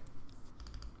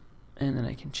 And then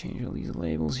I can change all these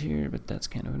labels here, but that's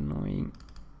kind of annoying.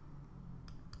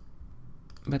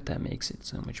 But that makes it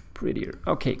so much prettier.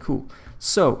 Okay, cool.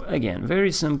 So again,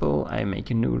 very simple. I make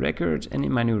a new record, and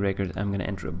in my new record, I'm going to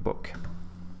enter a book.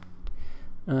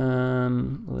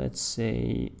 Let's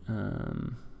say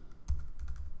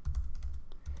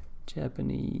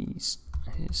Japanese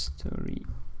history.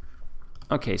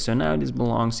 Okay, so now this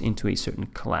belongs into a certain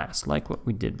class, like what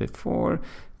we did before.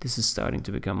 This is starting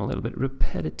to become a little bit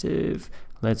repetitive.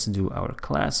 Let's do our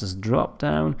classes drop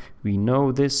down. We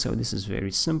know this, so this is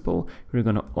very simple. We're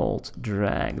going to alt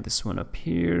drag this one up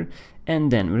here,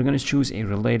 and then we're going to choose a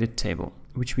related table,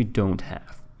 which we don't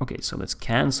have. Okay, so let's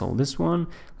cancel this one.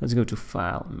 Let's go to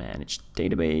File, Manage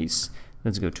Database.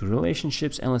 Let's go to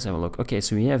Relationships, and let's have a look. Okay,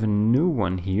 so we have a new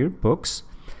one here, Books.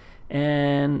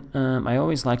 And I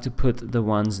always like to put the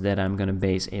ones that I'm going to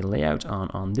base a layout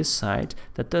on this side.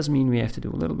 That does mean we have to do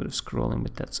a little bit of scrolling,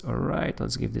 but that's all right.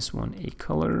 Let's give this one a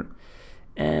color,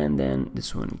 and then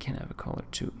this one can have a color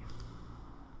too.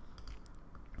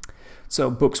 So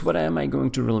books, what am I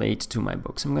going to relate to my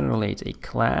books? I'm going to relate a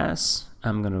class.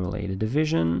 I'm going to relate a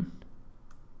division.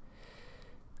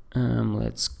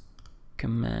 Let's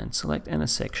Command Select and a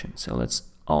section. So let's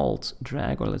Alt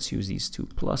drag, or let's use these two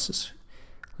pluses.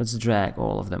 Let's drag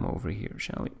all of them over here,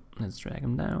 shall we? Let's drag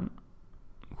them down.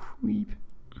 Weep.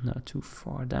 Not too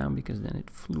far down, because then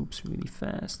it floops really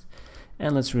fast.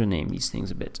 And let's rename these things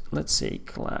a bit. Let's say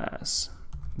class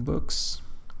books.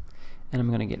 And I'm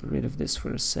going to get rid of this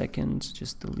for a second.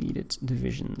 Just delete it.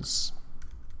 Divisions.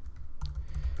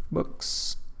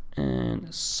 Books.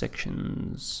 And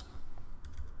sections.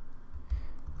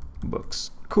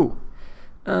 Books. Cool.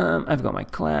 I've got my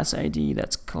class ID,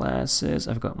 that's classes.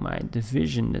 I've got my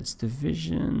division, that's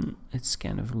division. It's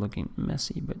kind of looking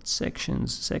messy, but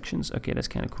sections. Okay, that's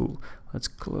kind of cool. Let's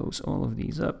close all of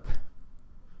these up.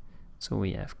 So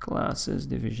we have classes,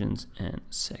 divisions, and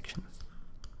sections.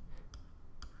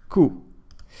 Cool.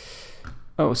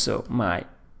 Oh, so my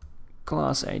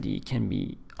class ID can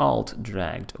be alt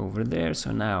dragged over there.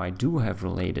 So now I do have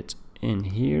related in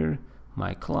here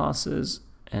my classes,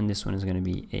 and this one is going to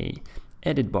be a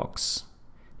edit box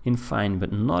in find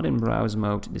but not in browse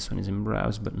mode. This one is in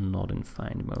browse but not in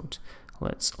find mode.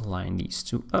 Let's line these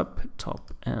two up,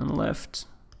 top and left.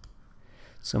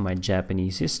 So my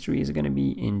Japanese history is going to be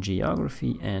in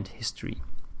geography and history.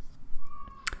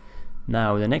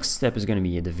 Now the next step is going to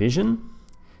be a division.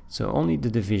 So only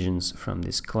the divisions from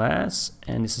this class,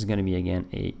 and this is going to be again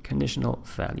a conditional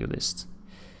value list.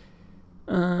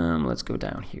 Let's go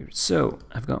down here. So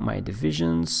I've got my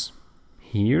divisions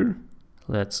here.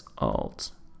 Let's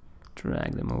alt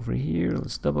drag them over here.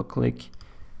 Let's double click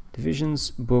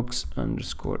divisions, books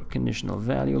underscore conditional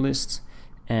value list,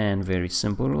 and very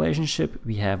simple relationship.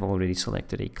 We have already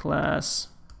selected a class,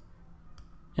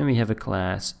 and we have a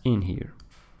class in here.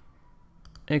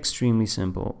 Extremely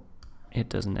simple. It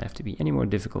doesn't have to be any more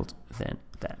difficult than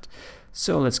that.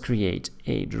 So let's create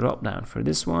a drop down for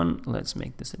this one. Let's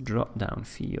make this a drop down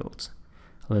field.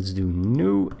 Let's do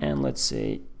new, and let's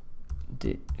say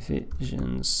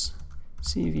divisions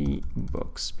CV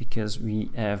books, because we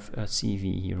have a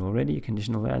CV here already, a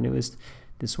conditional value list.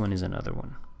 This one is another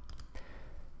one.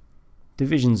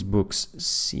 Divisions books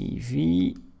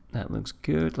CV, that looks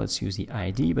good. Let's use the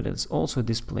ID, but let's also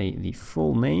display the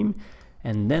full name.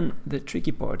 And then the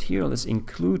tricky part here, let's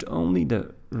include only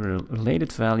the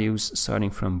related values starting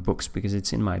from books, because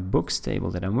it's in my books table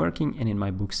that I'm working, and in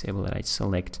my books table that I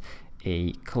select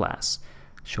a class.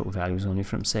 Show values only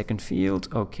from second field.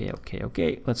 Okay.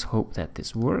 Let's hope that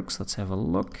this works. Let's have a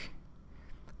look.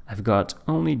 I've got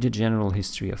only the general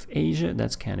history of Asia.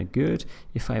 That's kind of good.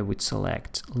 If I would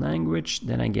select language,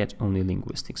 then I get only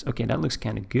linguistics. Okay, that looks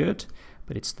kind of good,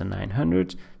 but it's the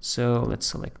 900. So let's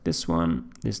select this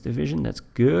one, this division. That's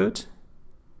good.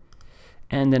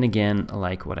 And then again,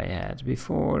 like what I had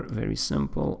before, very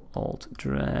simple, Alt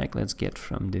drag. Let's get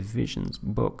from divisions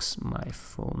books my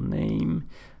full name.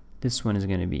 This one is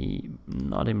going to be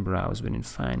not in browse but in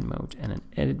find mode, and an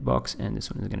edit box, and this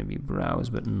one is going to be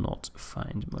browse but not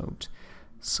find mode.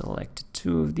 Select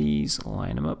two of these,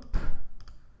 line them up.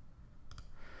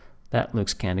 That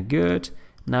looks kind of good.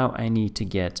 Now I need to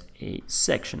get a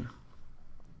section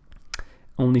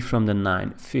only from the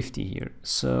 950 here.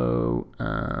 So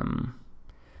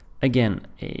again,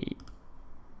 a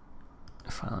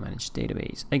file managed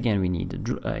database. Again, we need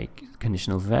a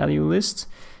conditional value list.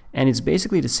 And it's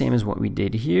basically the same as what we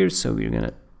did here. So we're going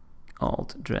to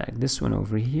Alt drag this one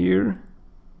over here,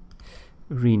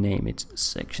 rename it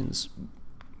sections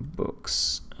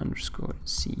books underscore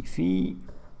CV.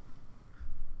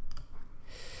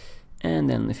 And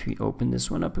then if we open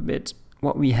this one up a bit,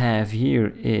 what we have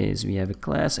here is we have a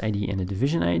class ID and a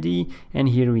division ID, and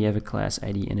here we have a class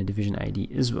ID and a division ID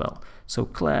as well. So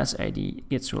class ID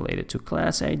gets related to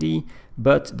class ID,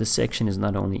 but the section is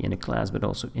not only in a class but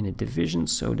also in a division,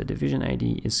 so the division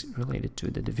ID is related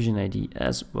to the division ID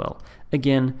as well.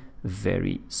 Again,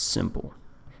 very simple,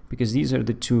 because these are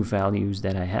the two values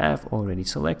that I have already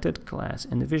selected, class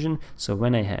and division. So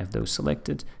when I have those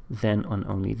selected, then and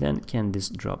only then can this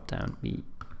drop down be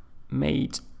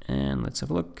made. And let's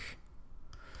have a look.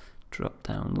 Drop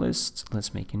down list.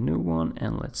 Let's make a new one,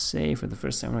 and let's say for the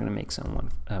first time we're going to make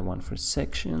one for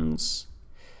sections.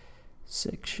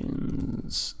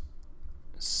 Sections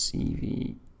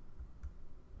CV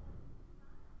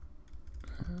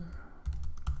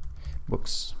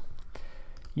books.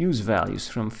 Use values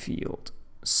from field.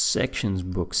 Sections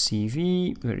book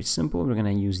CV. Very simple. We're going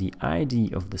to use the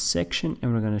ID of the section,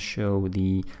 and we're going to show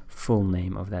the full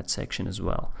name of that section as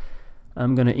well.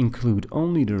 I'm going to include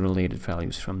only the related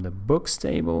values from the books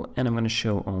table, and I'm going to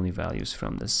show only values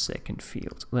from the second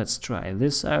field. Let's try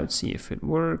this out, see if it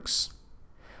works.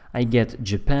 I get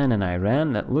Japan and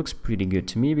Iran. That looks pretty good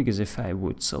to me, because if I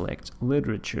would select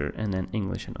literature and then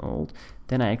English and old,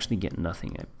 then I actually get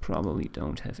nothing. I probably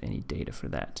don't have any data for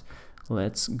that.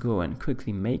 Let's go and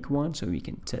quickly make one so we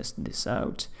can test this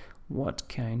out. What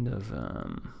kind of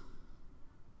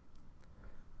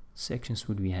sections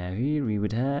would we have here? We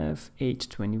would have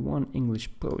 821 English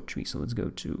poetry. So let's go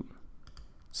to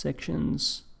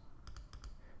sections.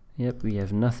 Yep, we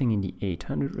have nothing in the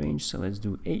 800 range. So let's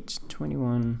do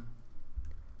 821,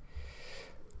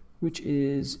 which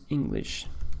is English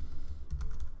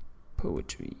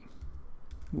poetry.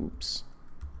 Whoops.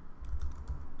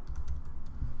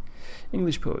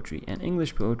 English poetry, and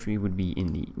English poetry would be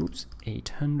in the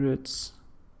 800s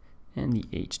and the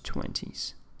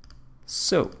 820s.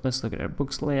 So let's look at our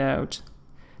books layout.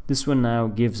 This one now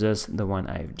gives us the one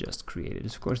I've just created.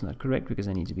 It's of course not correct, because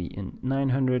I need to be in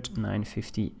 900,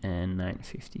 950, and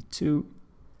 952.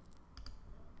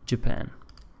 Japan.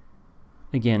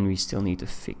 Again, we still need to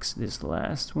fix this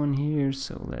last one here,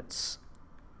 so let's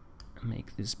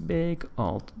make this big,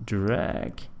 Alt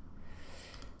drag.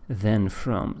 Then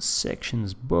from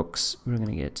sections books, we're going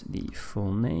to get the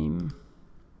full name.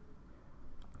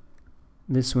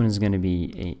 This one is going to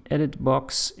be a edit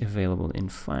box available in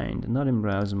find, not in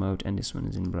browse mode, and this one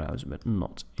is in browse but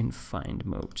not in find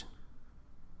mode.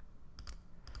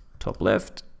 Top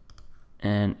left,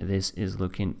 and this is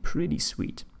looking pretty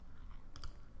sweet.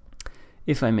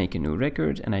 If I make a new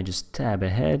record and I just tab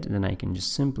ahead, then I can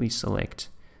just simply select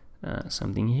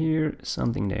something here,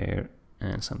 something there,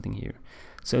 and something here.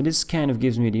 So this kind of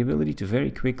gives me the ability to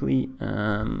very quickly,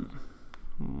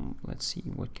 let's see,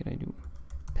 what can I do?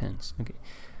 Pens, okay.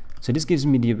 So this gives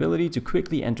me the ability to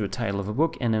quickly enter a title of a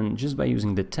book, and then just by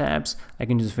using the tabs, I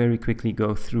can just very quickly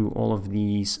go through all of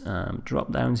these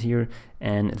drop downs here,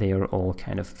 and they are all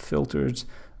kind of filtered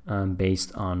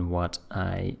based on what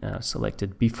I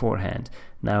selected beforehand.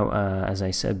 Now, as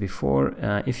I said before,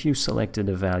 if you selected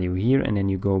a value here and then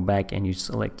you go back and you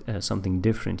select something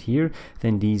different here,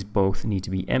 then these both need to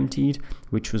be emptied,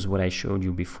 which was what I showed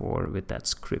you before with that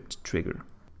script trigger.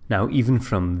 Now, even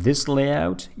from this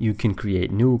layout, you can create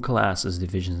new classes,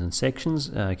 divisions, and sections,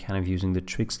 kind of using the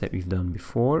tricks that we've done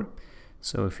before.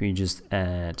 So if we just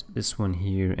add this one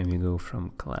here and we go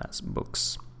from class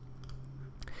books,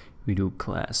 we do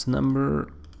class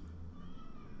number,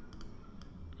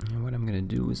 and what I'm going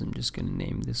to do is I'm just going to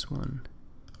name this one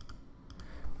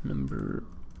number,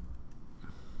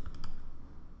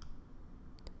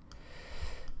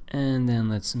 and then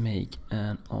let's make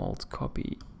an alt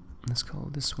copy. Let's call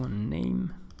this one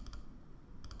name.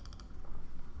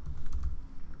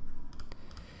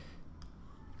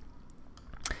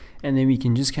 And then we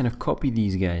can just kind of copy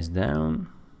these guys down.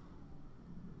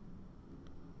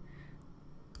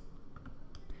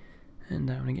 And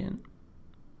down again.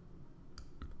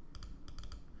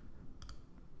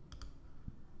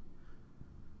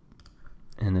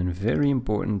 And then very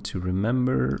important to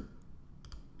remember,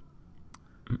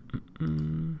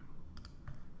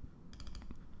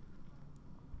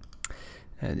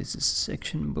 this is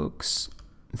section books,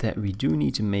 that we do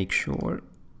need to make sure,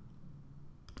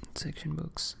 section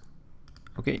books,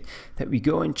 okay, that we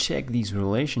go and check these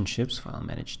relationships, file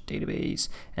manage database,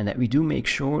 and that we do make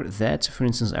sure that, for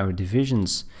instance, our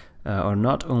divisions are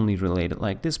not only related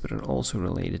like this, but are also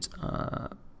related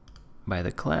by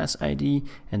the class ID,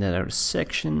 and that our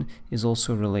section is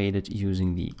also related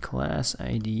using the class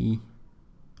ID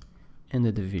and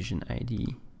the division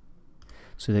ID.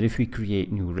 So that if we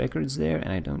create new records there,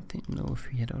 and I don't know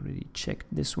if we had already checked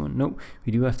this one, no,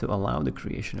 we do have to allow the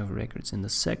creation of records in the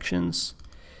sections,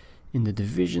 in the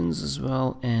divisions as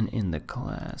well, and in the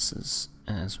classes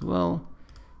as well,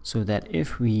 so that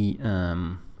if we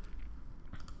want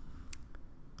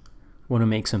to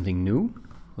make something new,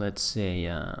 let's say,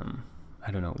 I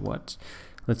don't know what,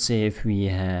 let's say if we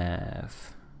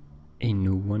have a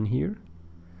new one here,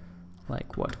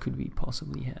 like what could we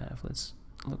possibly have? Let's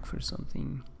look for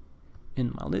something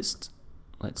in my list.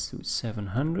 Let's do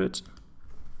 700.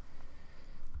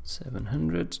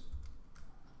 700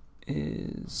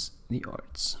 is the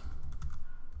arts.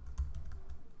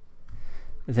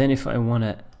 Then if I want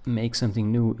to make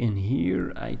something new in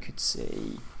here, I could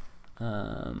say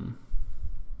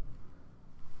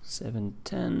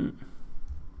 710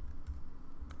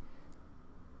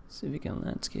 civic and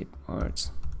landscape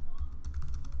arts.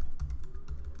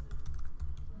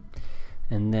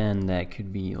 And then that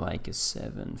could be like a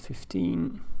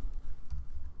 715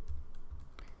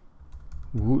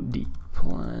 woody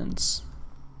plants.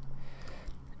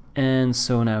 And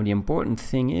so now the important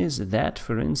thing is that,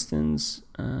 for instance,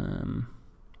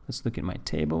 let's look at my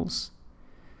tables.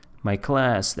 My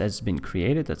class that's been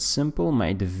created, that's simple.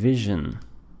 My division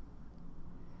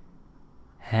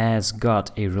has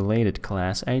got a related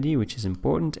class ID, which is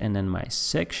important. And then my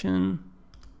section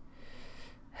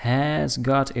has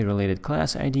got a related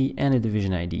class ID and a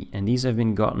division ID, and these have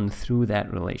been gotten through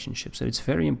that relationship. So it's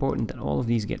very important that all of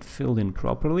these get filled in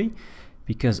properly,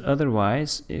 because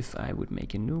otherwise, if I would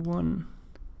make a new one,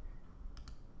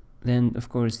 then of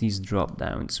course these drop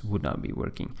downs would not be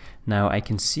working. Now I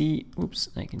can see, oops,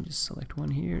 I can just select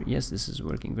one here. Yes, this is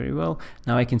working very well.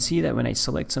 Now I can see that when I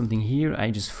select something here,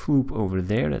 I just floop over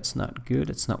there. That's not good.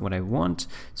 That's not what I want.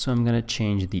 So I'm going to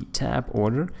change the tab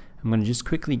order. I'm going to just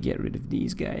quickly get rid of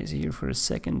these guys here for a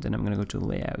second, and I'm going to go to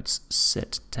layouts,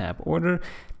 set tab order,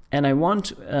 and I want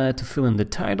to fill in the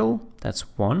title. That's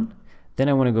 1. Then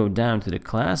I want to go down to the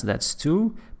class. That's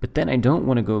 2. But then I don't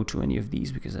want to go to any of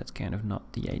these because that's kind of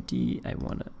not the ID. I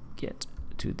want to get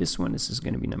to this one. This is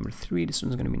going to be number 3. This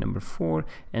one's going to be number 4.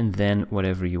 And then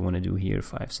whatever you want to do here,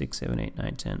 5, 6, 7, 8,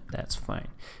 9, 10, that's fine.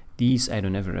 These I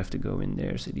don't ever have to go in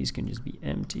there, so these can just be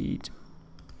emptied.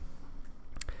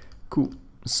 Cool.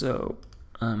 So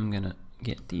I'm gonna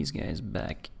get these guys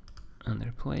back on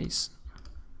their place.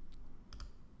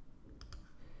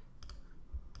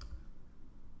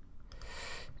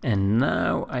 And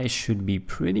now I should be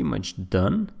pretty much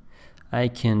done. I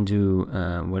can do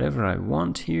whatever I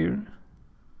want here.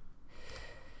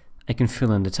 I can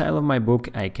fill in the title of my book,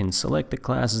 I can select the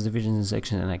classes, divisions, and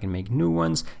sections, and I can make new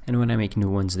ones. And when I make new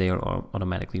ones, they are all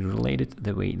automatically related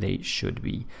the way they should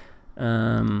be.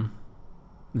 There.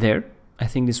 I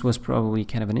think this was probably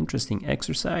kind of an interesting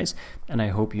exercise, and I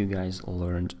hope you guys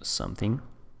learned something.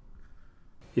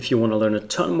 If you want to learn a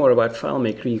ton more about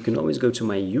FileMaker, you can always go to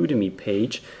my Udemy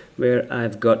page, where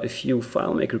I've got a few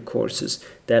FileMaker courses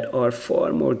that are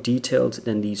far more detailed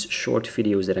than these short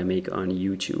videos that I make on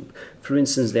YouTube. For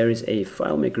instance, there is a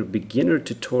FileMaker beginner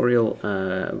tutorial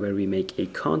where we make a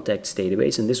contacts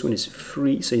database, and this one is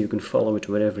free, so you can follow it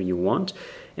wherever you want.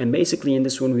 And basically in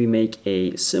this one we make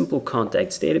a simple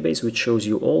contacts database which shows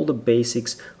you all the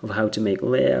basics of how to make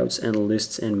layouts and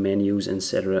lists and menus,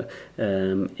 etc.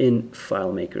 In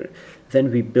FileMaker. Then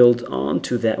we build on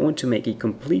to that one to make a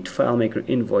complete FileMaker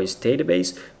invoice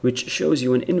database, which shows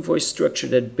you an invoice structure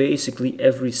that basically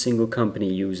every single company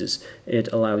uses.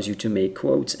 It allows you to make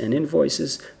quotes and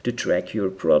invoices, to track your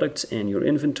products and your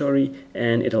inventory,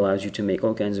 and it allows you to make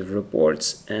all kinds of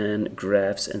reports and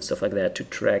graphs and stuff like that to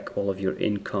track all of your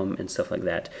income and stuff like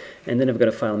that. And then I've got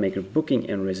a FileMaker booking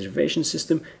and reservation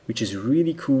system, which is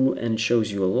really cool and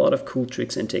shows you a lot of cool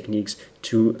tricks and techniques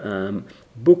to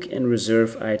book and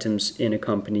reserve items in a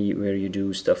company, where you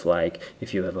do stuff like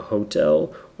if you have a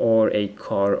hotel or a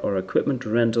car or equipment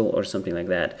rental or something like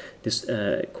that. This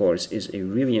course is a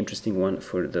really interesting one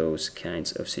for those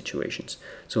kinds of situations.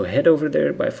 So head over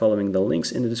there by following the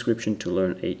links in the description to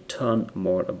learn a ton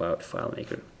more about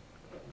FileMaker.